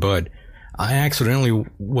happen, but I accidentally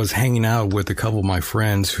was hanging out with a couple of my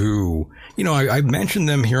friends who, I mentioned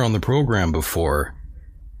them here on the program before.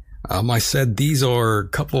 I said these are a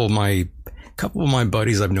couple of my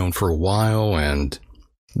buddies I've known for a while, and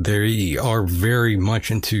they are very much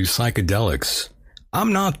into psychedelics.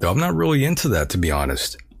 I'm not, though. I'm not really into that, to be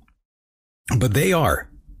honest. But they are.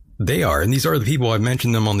 And these are the people, I've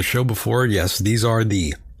mentioned them on the show before. Yes, these are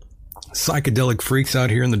the psychedelic freaks out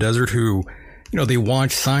here in the desert who, they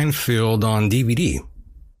watch Seinfeld on DVD.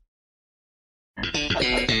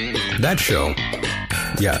 That show.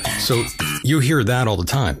 Yeah, so you hear that all the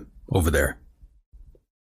time over there.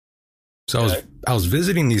 So I was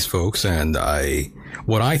visiting these folks, and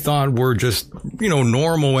what I thought were just,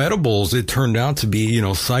 normal edibles, it turned out to be,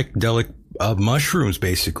 psychedelic mushrooms,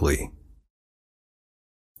 basically.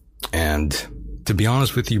 And to be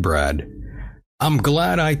honest with you, Brad, I'm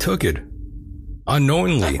glad I took it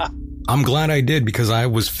unknowingly. I'm glad I did, because I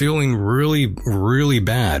was feeling really, really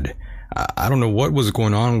bad. I don't know what was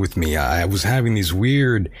going on with me. I was having these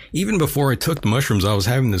weird, even before I took the mushrooms, I was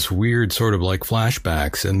having this weird sort of like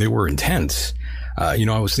flashbacks, and they were intense. I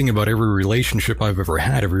was thinking about every relationship I've ever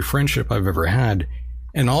had, every friendship I've ever had,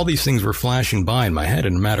 and all these things were flashing by in my head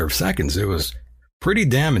in a matter of seconds. It was pretty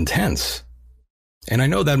damn intense. And I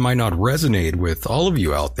know that might not resonate with all of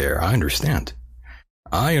you out there. I understand,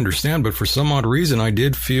 but for some odd reason, I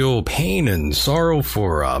did feel pain and sorrow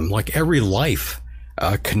for, like every life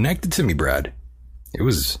connected to me, Brad. It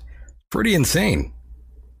was pretty insane.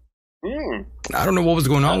 I don't know what was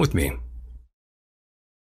going on with me.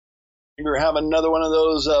 You were having another one of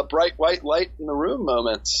those bright white light in the room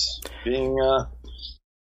moments, being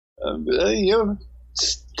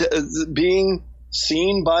being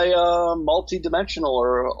seen by multidimensional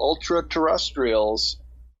or ultra-terrestrials.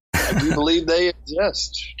 I do believe they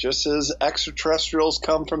exist. Just as extraterrestrials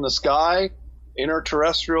come from the sky,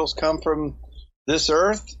 interterrestrials come from this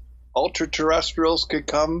earth, ultra-terrestrials could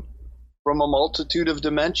come from a multitude of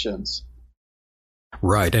dimensions.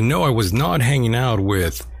 Right. And no, I was not hanging out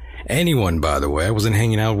with anyone, by the way. I wasn't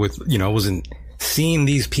hanging out with, I wasn't seeing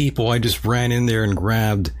these people. I just ran in there and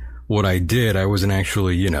grabbed what I did. I wasn't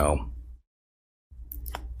actually,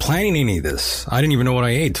 planning any of this. I didn't even know what I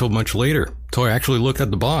ate till much later. Till I actually looked at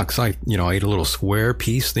the box. I ate a little square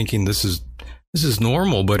piece thinking this is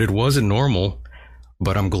normal, but it wasn't normal.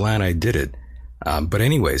 But I'm glad I did it. But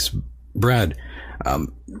anyways, Brad,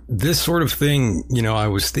 this sort of thing, I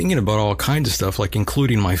was thinking about all kinds of stuff, like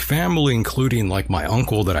including my family, including like my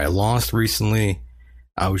uncle that I lost recently.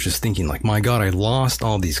 I was just thinking like, my God, I lost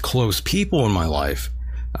all these close people in my life.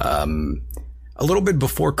 A little bit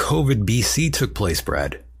before COVID BC took place,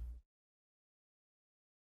 Brad.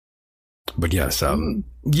 But yes,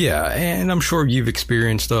 yeah, and I'm sure you've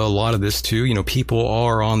experienced a lot of this too. People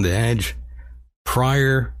are on the edge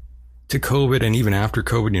prior to COVID, and even after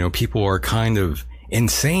COVID, people are kind of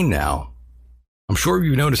insane now. I'm sure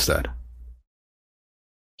you've noticed that.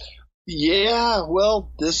 Yeah,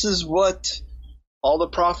 well, this is what all the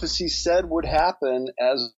prophecies said would happen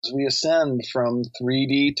as we ascend from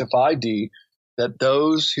 3D to 5D, that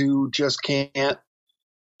those who just can't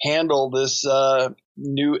handle this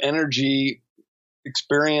new energy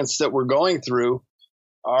experience that we're going through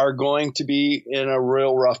are going to be in a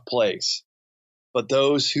real rough place. But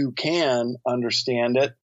those who can understand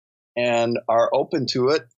it and are open to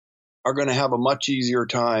it are going to have a much easier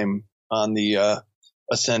time on the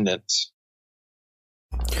ascendance.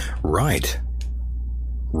 Right.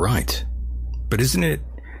 But isn't it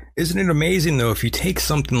amazing, though, if you take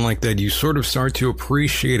something like that, you sort of start to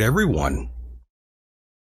appreciate everyone,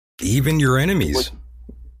 even your enemies.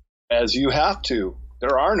 As you have to.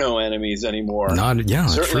 There are no enemies anymore. Certainly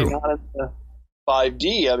true. Not in the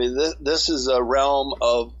 5D. I mean, this is a realm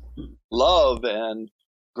of love and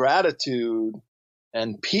gratitude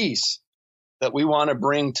and peace that we want to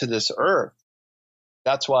bring to this earth.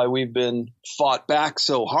 That's why we've been fought back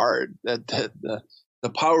so hard, that the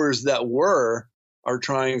powers that were are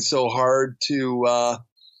trying so hard to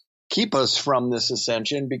keep us from this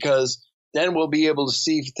ascension, because then we'll be able to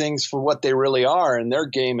see things for what they really are, and their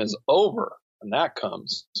game is over when that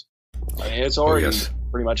comes. I mean, it's already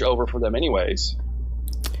pretty much over for them anyways.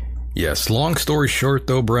 Yes. Long story short,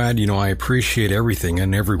 though, Brad, I appreciate everything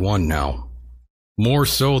and everyone now. More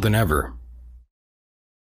so than ever.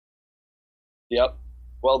 Yep.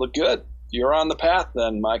 Well, the good. You're on the path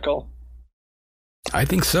then, Michael. I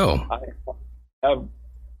think so. I have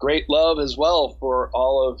great love as well for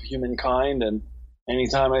all of humankind, and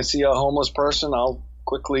anytime I see a homeless person, I'll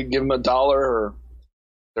quickly give them $1, or if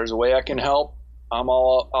there's a way I can help. I'm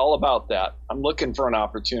all about that. I'm looking for an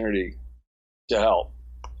opportunity to help.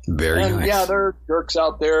 Very nice. Yeah, there are jerks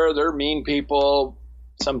out there. They're mean people.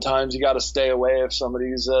 Sometimes you got to stay away if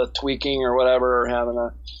somebody's tweaking or whatever, or having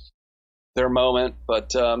their moment.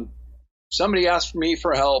 But somebody asks me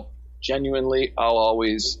for help, genuinely, I'll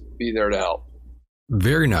always be there to help.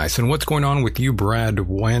 Very nice. And what's going on with you, Brad?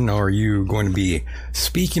 When are you going to be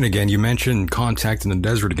speaking again? You mentioned Contact in the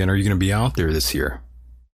Desert again. Are you going to be out there this year?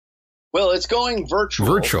 Well, it's going virtual.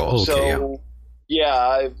 Virtual, okay. So,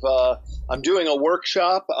 yeah, I'm doing a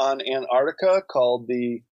workshop on Antarctica called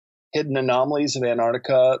the Hidden Anomalies of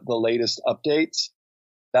Antarctica, the latest updates.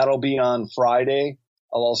 That'll be on Friday.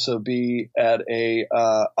 I'll also be at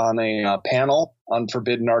on a panel on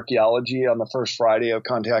forbidden archaeology on the first Friday of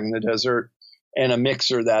Contacting the Desert, and a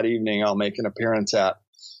mixer that evening I'll make an appearance at.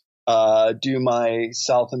 Do my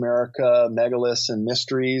South America megaliths and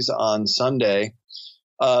mysteries on Sunday.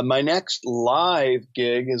 My next live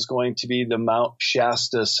gig is going to be the Mount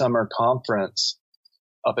Shasta Summer Conference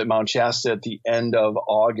up at Mount Shasta at the end of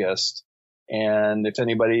August. And if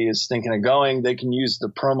anybody is thinking of going, they can use the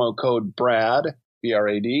promo code BRAD,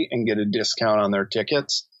 B-R-A-D, and get a discount on their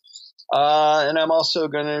tickets. And I'm also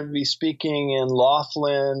going to be speaking in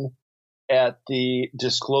Laughlin at the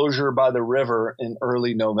Disclosure by the River in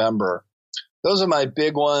early November. Those are my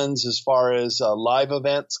big ones as far as live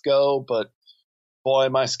events go, but boy,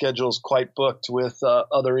 my schedule is quite booked with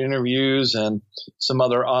other interviews and some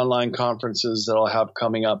other online conferences that I'll have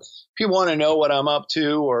coming up. If you want to know what I'm up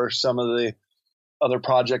to or some of the other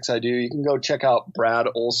projects I do, you can go check out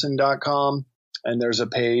bradolsen.com, and there's a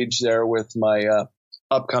page there with my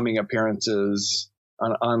upcoming appearances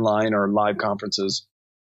on online or live conferences.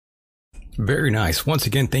 Very nice. Once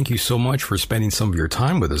again, thank you so much for spending some of your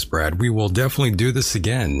time with us, Brad. We will definitely do this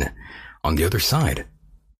again on the other side.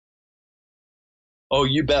 Oh,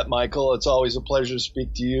 you bet, Michael. It's always a pleasure to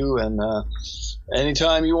speak to you. And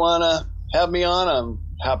anytime you want to have me on, I'm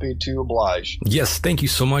happy to oblige. Yes, thank you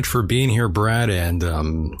so much for being here, Brad, and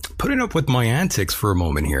putting up with my antics for a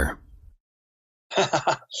moment here.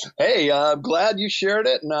 Hey, I'm glad you shared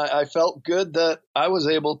it, and I felt good that I was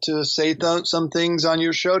able to say some things on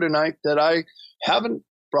your show tonight that I haven't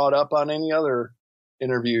brought up on any other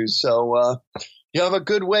interviews. So you have a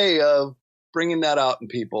good way of bringing that out in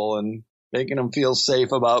people and making them feel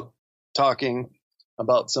safe about talking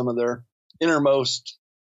about some of their innermost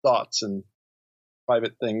thoughts and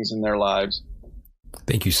private things in their lives.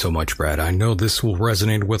 Thank you so much, Brad. I know this will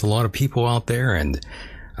resonate with a lot of people out there, and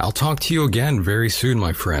I'll talk to you again very soon,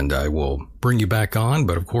 my friend. I will bring you back on,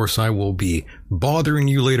 but of course I will be bothering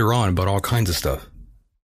you later on about all kinds of stuff.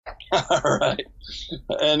 All right.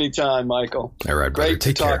 Anytime, Michael. All right, brother. Great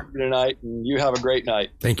Take to care. talk to you tonight, and you have a great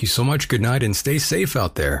night. Thank you so much. Good night, and stay safe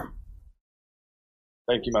out there.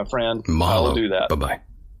 Thank you, my friend. Mahalo. I will do that. Bye-bye.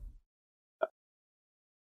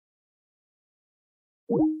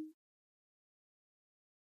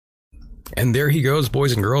 And there he goes,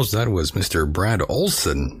 boys and girls. That was Mr. Brad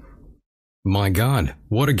Olsen. My God,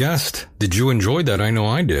 what a guest. Did you enjoy that? I know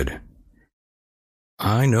I did.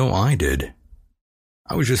 I know I did.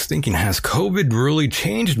 I was just thinking, has COVID really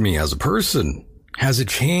changed me as a person? Has it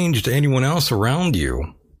changed anyone else around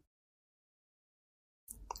you?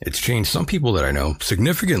 It's changed some people that I know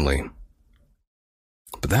significantly.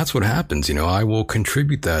 But that's what happens, you know. I will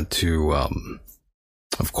contribute that to,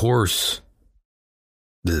 of course,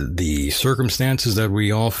 the circumstances that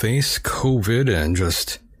we all face, COVID, and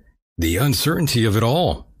just the uncertainty of it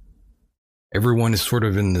all. Everyone is sort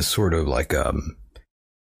of in this sort of like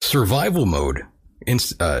survival mode,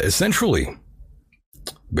 essentially.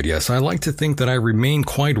 But yes, I like to think that I remain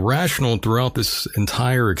quite rational throughout this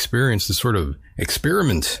entire experience, this sort of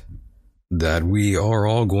experiment that we are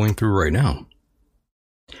all going through right now.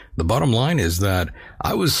 The bottom line is that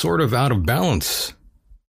I was sort of out of balance.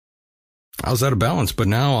 I was out of balance, but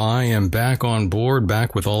now I am back on board,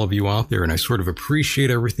 back with all of you out there, and I sort of appreciate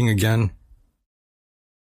everything again.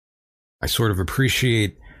 I sort of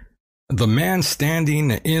appreciate the man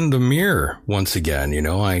standing in the mirror once again. You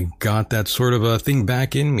know, I got that sort of a thing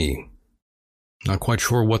back in me. Not quite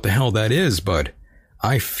sure what the hell that is, but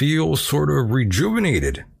I feel sort of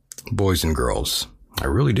rejuvenated, boys and girls. I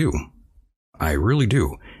really do. I really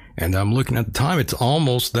do. And I'm looking at the time. It's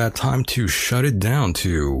almost that time to shut it down,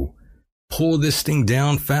 to pull this thing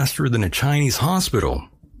down faster than a Chinese hospital.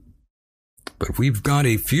 But we've got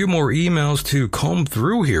a few more emails to comb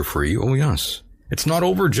through here for you. Oh, yes. It's not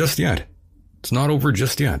over just yet. It's not over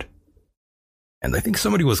just yet. And I think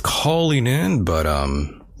somebody was calling in, but I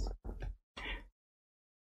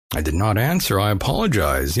did not answer. I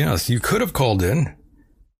apologize. Yes, you could have called in.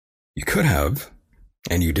 You could have.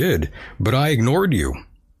 And you did. But I ignored you.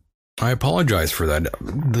 I apologize for that.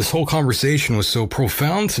 This whole conversation was so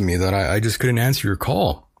profound to me that I just couldn't answer your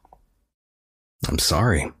call. I'm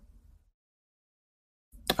sorry.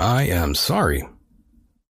 I am sorry.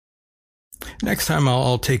 Next time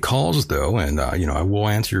I'll take calls though, and I will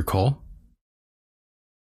answer your call.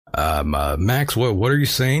 Max, what are you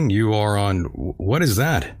saying? You are on, what is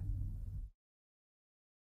that?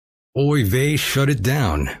 Oy vey, shut it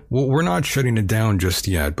down. Well, we're not shutting it down just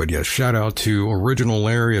yet, but yes, shout out to Original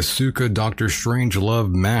Larry, Asuka, Dr.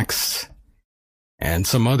 Strangelove, Max, and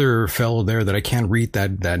some other fellow there that I can't read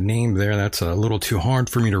that name there. That's a little too hard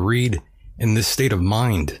for me to read in this state of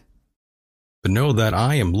mind. But know that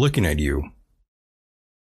I am looking at you.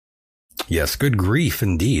 Yes, good grief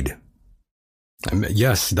indeed.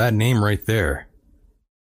 Yes, that name right there.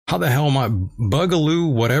 How the hell am I?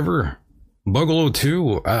 Bugaloo, whatever. Bugaloo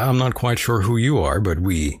 2, I'm not quite sure who you are, but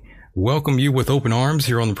we welcome you with open arms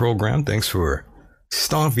here on the program. Thanks for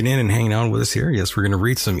stopping in and hanging out with us here. Yes, we're going to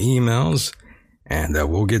read some emails, and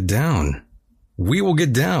we'll get down. We will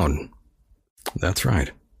get down. That's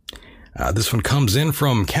right. This one comes in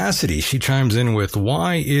from Cassidy. She chimes in with,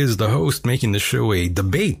 why is the host making the show a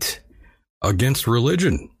debate against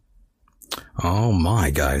religion? Oh my,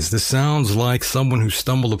 guys, this sounds like someone who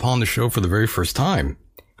stumbled upon the show for the very first time.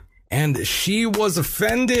 And she was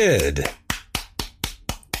offended.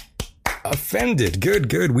 Offended.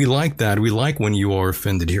 Good. We like that. We like when you are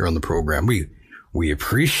offended here on the program. We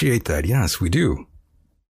appreciate that. Yes, we do.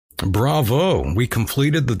 Bravo. We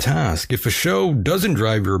completed the task. If a show doesn't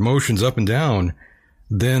drive your emotions up and down,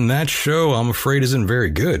 then that show, I'm afraid, isn't very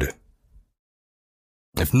good.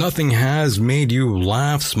 If nothing has made you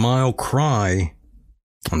laugh, smile, cry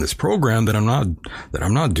on this program, then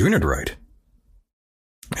I'm not doing it right.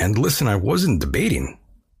 And listen, I wasn't debating.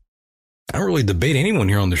 I don't really debate anyone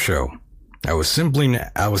here on the show. I was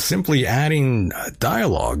simply adding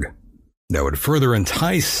dialogue that would further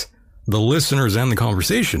entice the listeners and the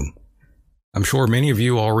conversation. I'm sure many of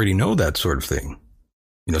you already know that sort of thing.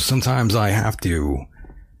 You know, sometimes I have to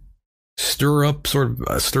stir up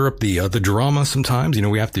the drama sometimes. You know,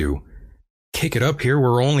 we have to kick it up here.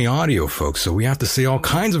 We're only audio, folks, so we have to say all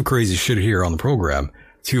kinds of crazy shit here on the program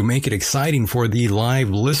to make it exciting for the live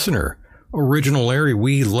listener. Original Larry,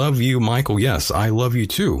 we love you. Michael, yes, I love you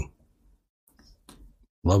too.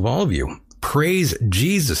 Love all of you. Praise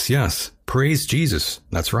Jesus, yes. Praise Jesus.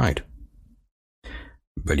 That's right.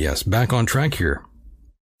 But yes, back on track here.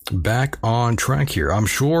 I'm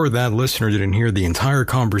sure that listener didn't hear the entire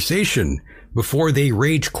conversation before they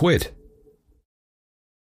rage quit.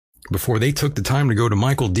 Before they took the time to go to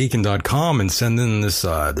michaeldecon.com and send in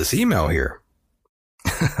this email here.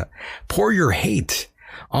 Pour your hate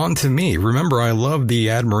onto me. Remember, I love the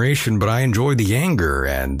admiration, but I enjoy the anger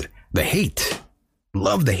and the hate.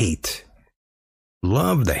 Love the hate.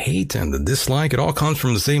 Love the hate and the dislike. It all comes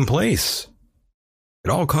from the same place.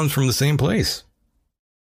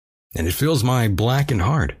 And it fills my blackened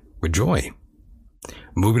heart with joy.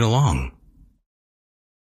 Moving along.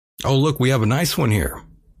 Oh, look, we have a nice one here.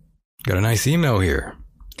 Got a nice email here.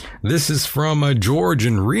 This is from George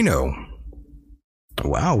in Reno.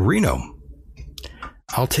 Wow, Reno.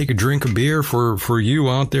 I'll take a drink of beer for you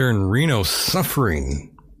out there in Reno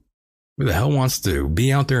suffering. Who the hell wants to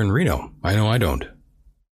be out there in Reno? I know I don't.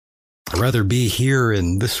 I'd rather be here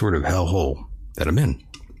in this sort of hellhole that I'm in.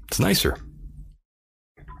 It's nicer.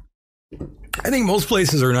 I think most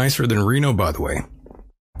places are nicer than Reno, by the way.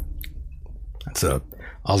 That's a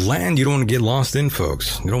land you don't want to get lost in,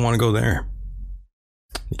 folks. You don't want to go there.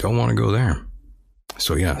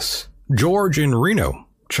 So yes, George in Reno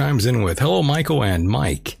chimes in with, hello, Michael and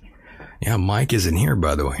Mike. Yeah, Mike isn't here,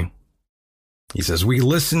 by the way. He says, we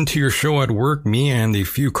listen to your show at work, me and a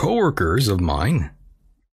few coworkers of mine.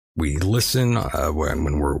 We listen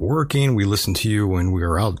when we're working. We listen to you when we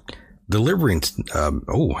are out delivering.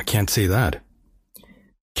 I can't say that.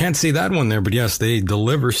 Can't say that one there, but yes, they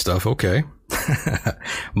deliver stuff. Okay.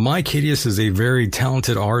 Mike Hideous is a very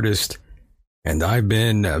talented artist, and I've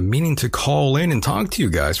been meaning to call in and talk to you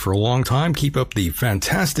guys for a long time. Keep up the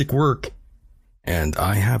fantastic work. And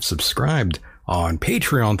I have subscribed on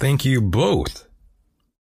Patreon. Thank you both.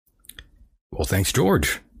 Well, thanks,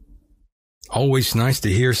 George. Always nice to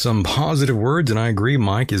hear some positive words, and I agree,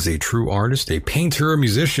 Mike is a true artist, a painter, a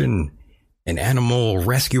musician, an animal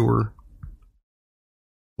rescuer.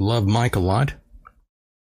 Love Mike a lot.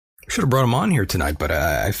 Should have brought him on here tonight, but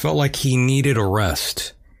I felt like he needed a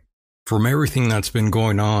rest from everything that's been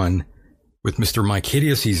going on with Mr. Mike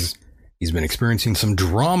Hideous. He's been experiencing some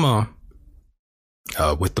drama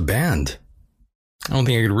with the band. I don't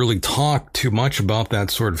think I could really talk too much about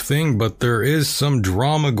that sort of thing, but there is some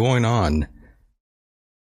drama going on.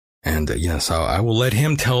 And yes, I will let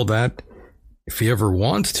him tell that if he ever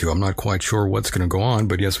wants to. I'm not quite sure what's going to go on,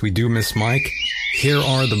 but yes, we do miss Mike. Here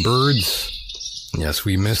are the birds. Yes,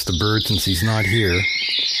 we miss the bird since he's not here.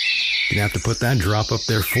 Gonna have to put that drop up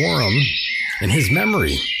there for him in his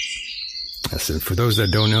memory. Yes, and for those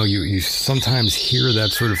that don't know, you sometimes hear that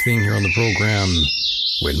sort of thing here on the program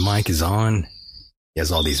when Mike is on. He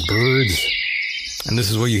has all these birds, and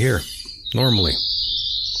this is what you hear normally.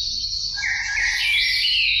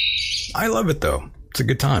 I love it, though. It's a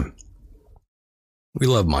good time. We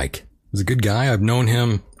love Mike. He's a good guy. I've known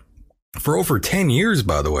him for over 10 years,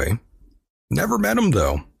 by the way. Never met him,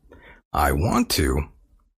 though. I want to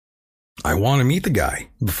meet the guy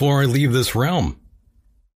before I leave this realm.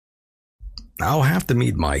 I'll have to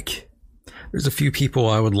meet Mike. There's a few people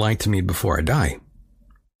I would like to meet before I die.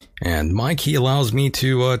 And Mike, he allows me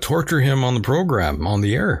to torture him on the program, on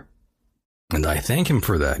the air. And I thank him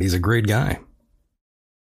for that. He's a great guy.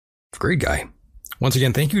 Great guy. Once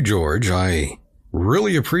again, thank you, George. I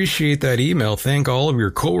really appreciate that email. Thank all of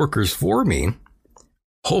your coworkers for me.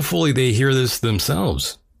 Hopefully they hear this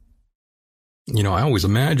themselves. You know, I always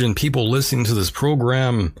imagine people listening to this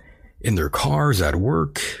program in their cars, at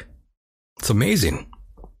work. It's amazing.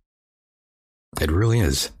 It really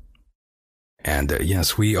is. And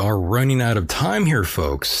yes, we are running out of time here,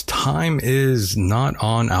 folks. Time is not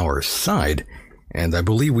on our side. And I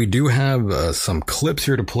believe we do have some clips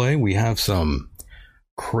here to play. We have some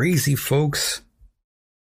crazy folks,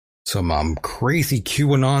 some crazy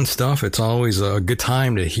QAnon stuff. It's always a good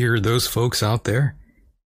time to hear those folks out there.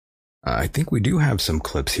 I think we do have some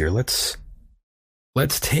clips here. Let's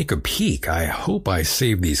take a peek. I hope I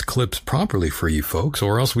saved these clips properly for you folks,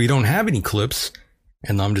 or else we don't have any clips.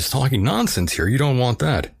 And I'm just talking nonsense here. You don't want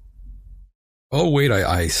that. Oh, wait,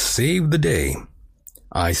 I saved the day.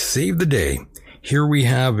 I saved the day. Here we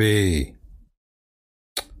have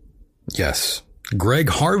yes, Greg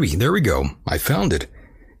Harvey. There we go. I found it.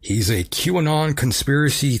 He's a QAnon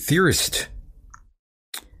conspiracy theorist.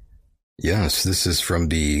 Yes, this is from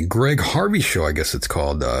the Greg Harvey Show, I guess it's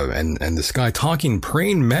called. And this guy talking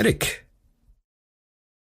Praying Medic.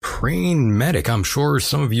 Praying Medic. I'm sure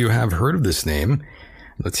some of you have heard of this name.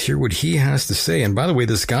 Let's hear what he has to say. And by the way,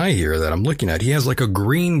 this guy here that I'm looking at, he has like a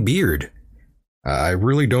green beard. I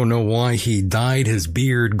really don't know why he dyed his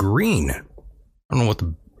beard green. I don't know what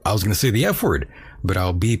I was going to say the F word, but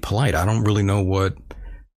I'll be polite. I don't really know what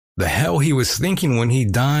the hell he was thinking when he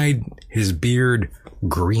dyed his beard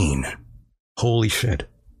green. Holy shit.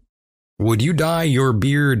 Would you dye your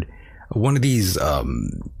beard one of these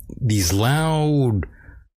loud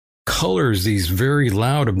colors, these very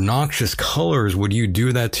loud, obnoxious colors? Would you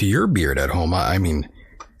do that to your beard at home? I mean,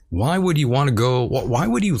 why would you want to go? Why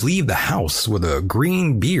would you leave the house with a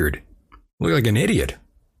green beard? Look like an idiot.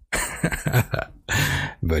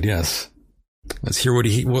 But yes, let's hear what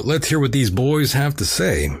these boys have to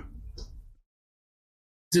say.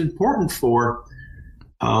 It's important for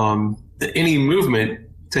any movement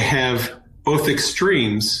to have both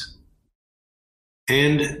extremes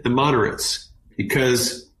and the moderates,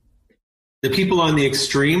 because the people on the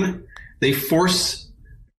extreme, they force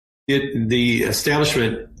the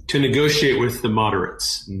establishment to negotiate with the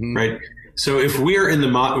moderates, right? So if we're in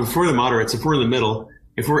if we're the moderates, if we're in the middle,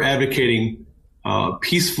 if we're advocating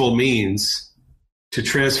peaceful means to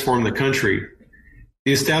transform the country,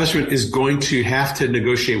 the establishment is going to have to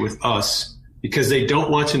negotiate with us because they don't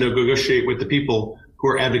want to negotiate with the people who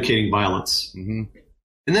are advocating violence. And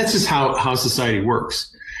that's just how society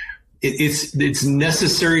works. It's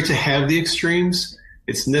necessary to have the extremes.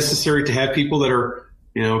 It's necessary to have people that are,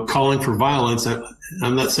 calling for violence.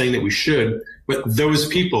 I'm not saying that we should, but those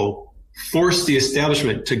people force the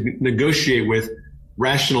establishment to negotiate with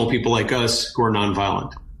rational people like us who are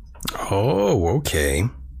nonviolent. Oh, okay.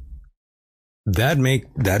 That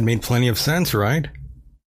made plenty of sense, right?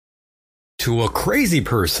 To a crazy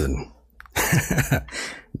person.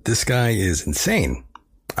 This guy is insane.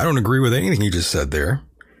 I don't agree with anything he just said there.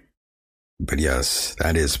 But yes,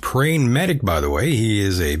 that is Praying Medic, by the way. He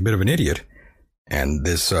is a bit of an idiot. And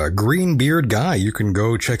this green beard guy, you can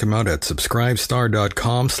go check him out at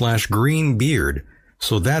subscribestar.com/greenbeard.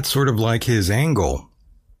 So that's sort of like his angle.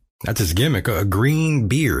 That's his gimmick, a green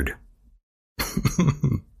beard.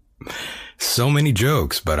 So many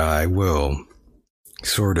jokes, but I will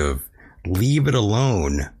sort of leave it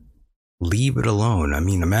alone. Leave it alone. I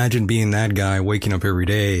mean, imagine being that guy waking up every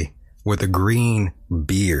day with a green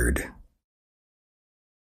beard.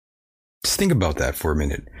 Just think about that for a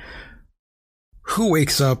minute. Who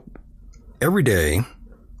wakes up every day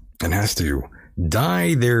and has to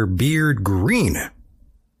dye their beard green?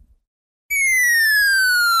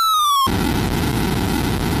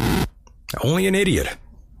 Only an idiot.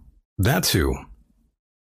 That's who.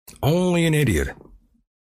 Only an idiot.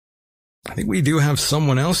 I think we do have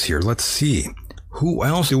someone else here. Let's see. Who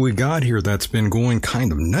else do we got here that's been going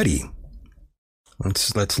kind of nutty?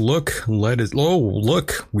 Let's look.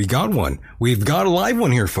 Look. We got one. We've got a live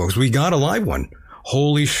one here, folks. We got a live one.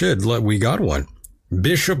 Holy shit. We got one.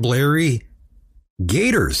 Bishop Larry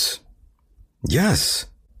Gators. Yes.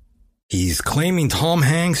 He's claiming Tom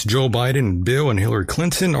Hanks, Joe Biden, Bill, and Hillary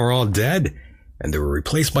Clinton are all dead, and they were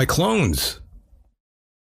replaced by clones.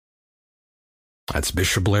 That's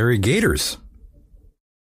Bishop Larry Gators.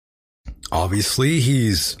 Obviously,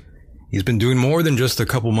 he's been doing more than just a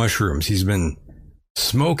couple mushrooms. He's been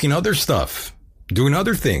smoking other stuff, doing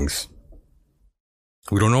other things.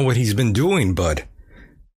 We don't know what he's been doing, but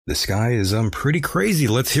this guy is pretty crazy.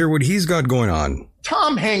 Let's hear what he's got going on.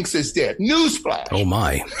 Tom Hanks is dead. Newsflash. Oh,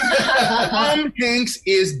 my. Tom Hanks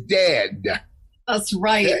is dead. That's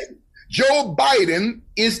right. Dead. Joe Biden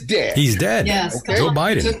is dead. He's dead. Yes. Okay? Joe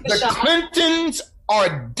Biden. The Clintons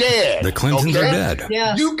are dead. The Clintons are dead.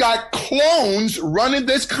 Yeah. You got clones running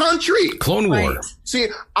this country. Clone War. Right. See,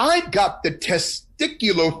 I got the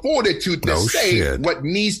testicular fortitude to say what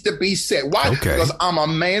needs to be said. Why? Okay. Because I'm a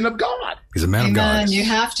man of God. He's a man of God. You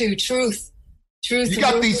have to. Truth. You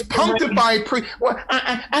got these punctified well,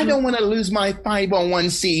 I don't want to lose my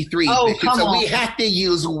 501c3. Oh, come so on. we have to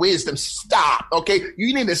use wisdom. Stop. Okay.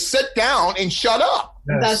 You need to sit down and shut up.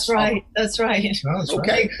 Yes. That's right. That's right. That's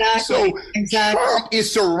okay. Exactly. So Trump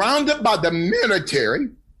is surrounded by the military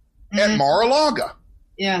at Mar-a-Lago.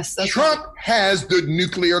 Yes. That's Trump has the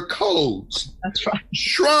nuclear codes. That's right.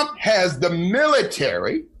 Trump has the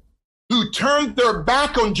military who turned their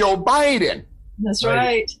back on Joe Biden. That's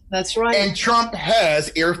right. That's right. And Trump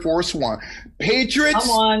has Air Force One. Patriots,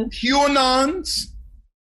 QAnons,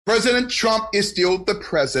 President Trump is still the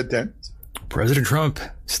president. President Trump,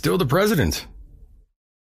 still the president.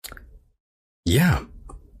 Yeah.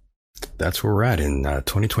 That's where we're at in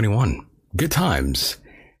 2021. Good times.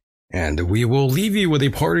 And we will leave you with a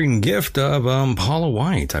parting gift of Paula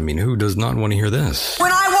White. I mean, who does not want to hear this?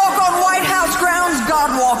 When I walk on White House grounds,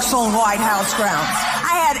 God walks on White House grounds.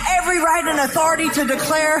 I had every right and authority to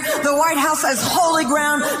declare the White House as holy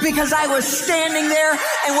ground because I was standing there,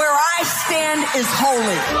 and where I stand is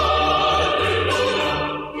holy.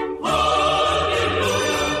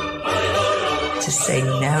 To say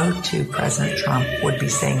no to President Trump would be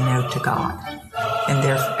saying no to God. And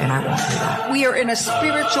I won't do that. We are in a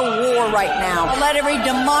spiritual war right now. Let every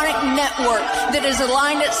demonic network that has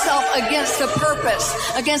aligned itself against the purpose,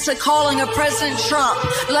 against the calling of President Trump,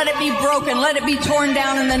 let it be broken. Let it be torn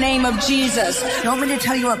down in the name of Jesus. You want me to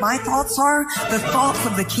tell you what my thoughts are? The thoughts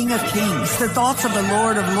of the King of Kings, the thoughts of the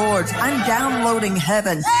Lord of Lords. I'm downloading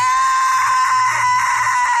heaven. Hey!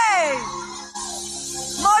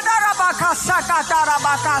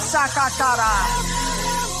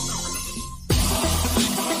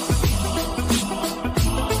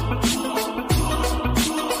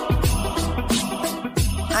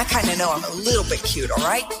 I kind of know I'm a little bit cute, all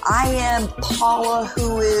right? I am Paula,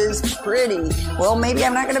 who is pretty. Well, maybe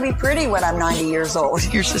I'm not going to be pretty when I'm 90 years old.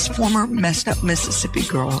 Here's this former messed up Mississippi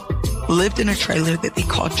girl who lived in a trailer that they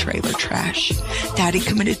called trailer trash. Daddy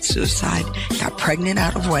committed suicide, got pregnant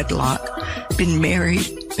out of wedlock, been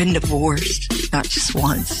married, been divorced, not just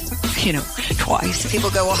once, twice. People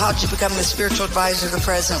go, well, how'd you become the spiritual advisor of the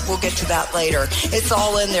president? We'll get to that later. It's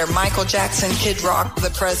all in there. Michael Jackson, Kid Rock, the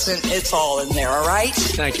president, it's all in there, all right?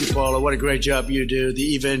 Thank you, Paula. What a great job you do.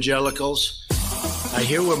 The evangelicals. I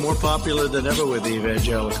hear we're more popular than ever with the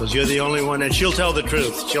evangelicals. You're the only one, and she'll tell the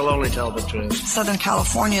truth. She'll only tell the truth. Southern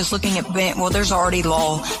California is looking at there's already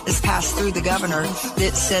law that's passed through the governor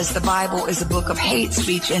that says the Bible is a book of hate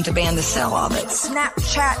speech and to ban the sale of it.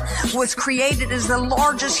 Snapchat was created as the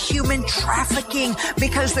largest human trafficking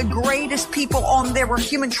because the greatest people on there were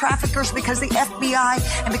human traffickers because the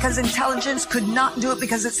FBI and because intelligence could not do it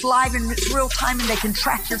because it's live and it's real time and they can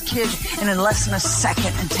track your kid in less than a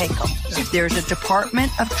second and take them. There's a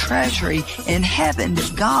Department of Treasury in heaven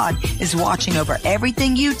that God is watching over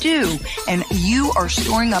everything you do, and you are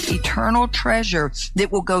storing up eternal treasure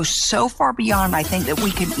that will go so far beyond, I think, that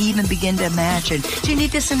we can even begin to imagine. So you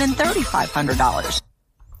need to send in $3,500.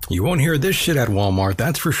 You won't hear this shit at Walmart,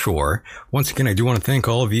 that's for sure. Once again, I do want to thank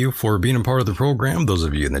all of you for being a part of the program, those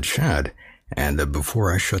of you in the chat. And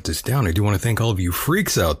before I shut this down, I do want to thank all of you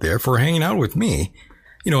freaks out there for hanging out with me.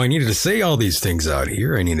 I needed to say all these things out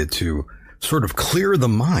here. I needed to sort of clear the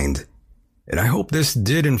mind. And I hope this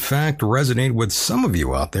did, in fact, resonate with some of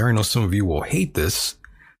you out there. I know some of you will hate this.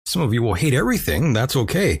 Some of you will hate everything. That's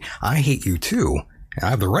okay. I hate you too. And I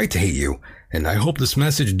have the right to hate you. And I hope this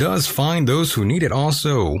message does find those who need it.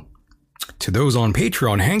 Also, to those on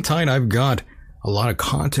Patreon, hang tight. I've got a lot of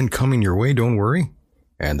content coming your way. Don't worry.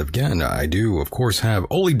 And again, I do, of course, have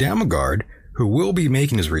Oli Damagard, who will be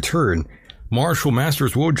making his return. Marshall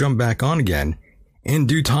Masters will jump back on again. In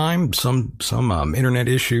due time, some internet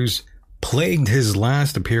issues plagued his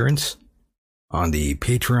last appearance on the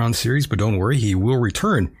Patreon series, but don't worry, he will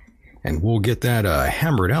return, and we'll get that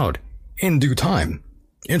hammered out in due time.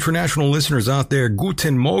 International listeners out there,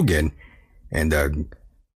 Guten Morgen,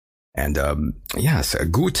 yes,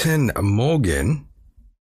 Guten Morgen.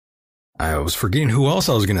 I was forgetting who else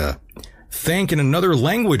I was going to thank in another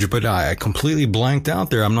language, but I completely blanked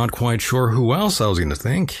out there. I'm not quite sure who else I was going to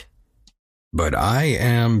thank. But I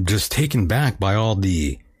am just taken back by all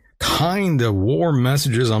the kind of warm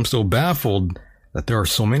messages. I'm still baffled that there are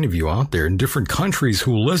so many of you out there in different countries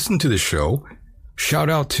who listen to the show. Shout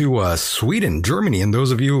out to Sweden, Germany, and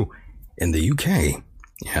those of you in the UK.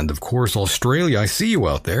 And of course, Australia, I see you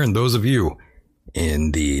out there. And those of you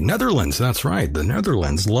in the Netherlands, that's right, the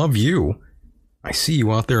Netherlands, love you. I see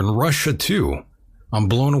you out there in Russia too. I'm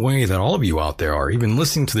blown away that all of you out there are even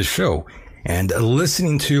listening to the show and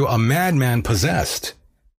listening to a madman possessed.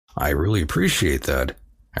 I really appreciate that.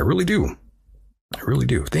 I really do. I really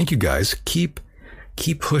do. Thank you guys. Keep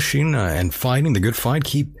pushing and fighting the good fight.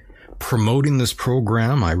 Keep promoting this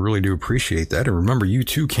program. I really do appreciate that. And remember, you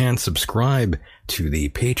too can subscribe to the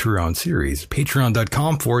Patreon series,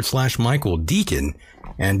 patreon.com/Michael Decon.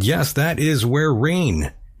 And yes, that is where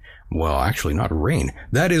rain, well, actually not rain,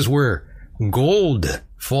 that is where gold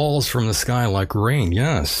falls from the sky like rain.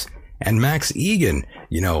 Yes. And Max Egan,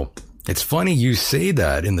 you know, it's funny you say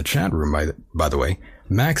that in the chat room, by the way.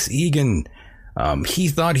 Max Egan, he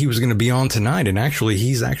thought he was going to be on tonight, and actually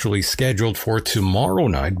he's actually scheduled for tomorrow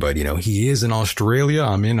night, but you know, he is in Australia,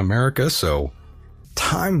 I'm in America, so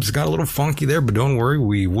time's got a little funky there, but don't worry,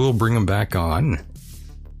 we will bring him back on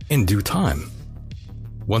in due time.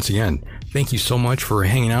 Once again, thank you so much for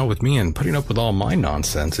hanging out with me and putting up with all my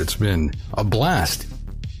nonsense. It's been a blast.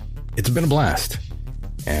 It's been a blast.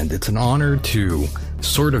 And it's an honor to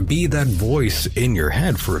sort of be that voice in your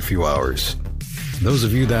head for a few hours. Those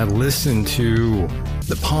of you that listen to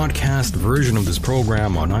the podcast version of this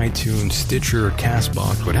program on iTunes, Stitcher,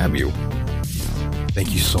 Castbox, what have you,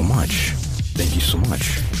 thank you so much. Thank you so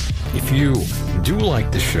much. If you do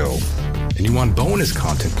like the show and you want bonus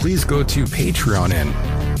content, please go to Patreon and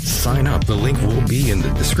sign up. The link will be in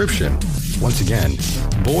the description. Once again,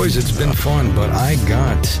 boys, it's been fun, but I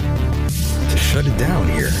got to shut it down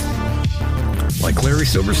here. Like Larry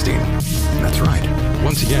Silverstein. That's right.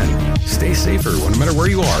 Once again, stay safe, everyone, no matter where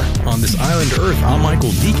you are on this island Earth. I'm Michael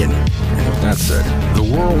Decon. And with that said, the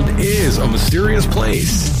world is a mysterious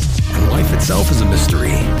place, and life itself is a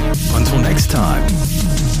mystery. Until next time,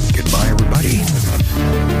 goodbye, everybody.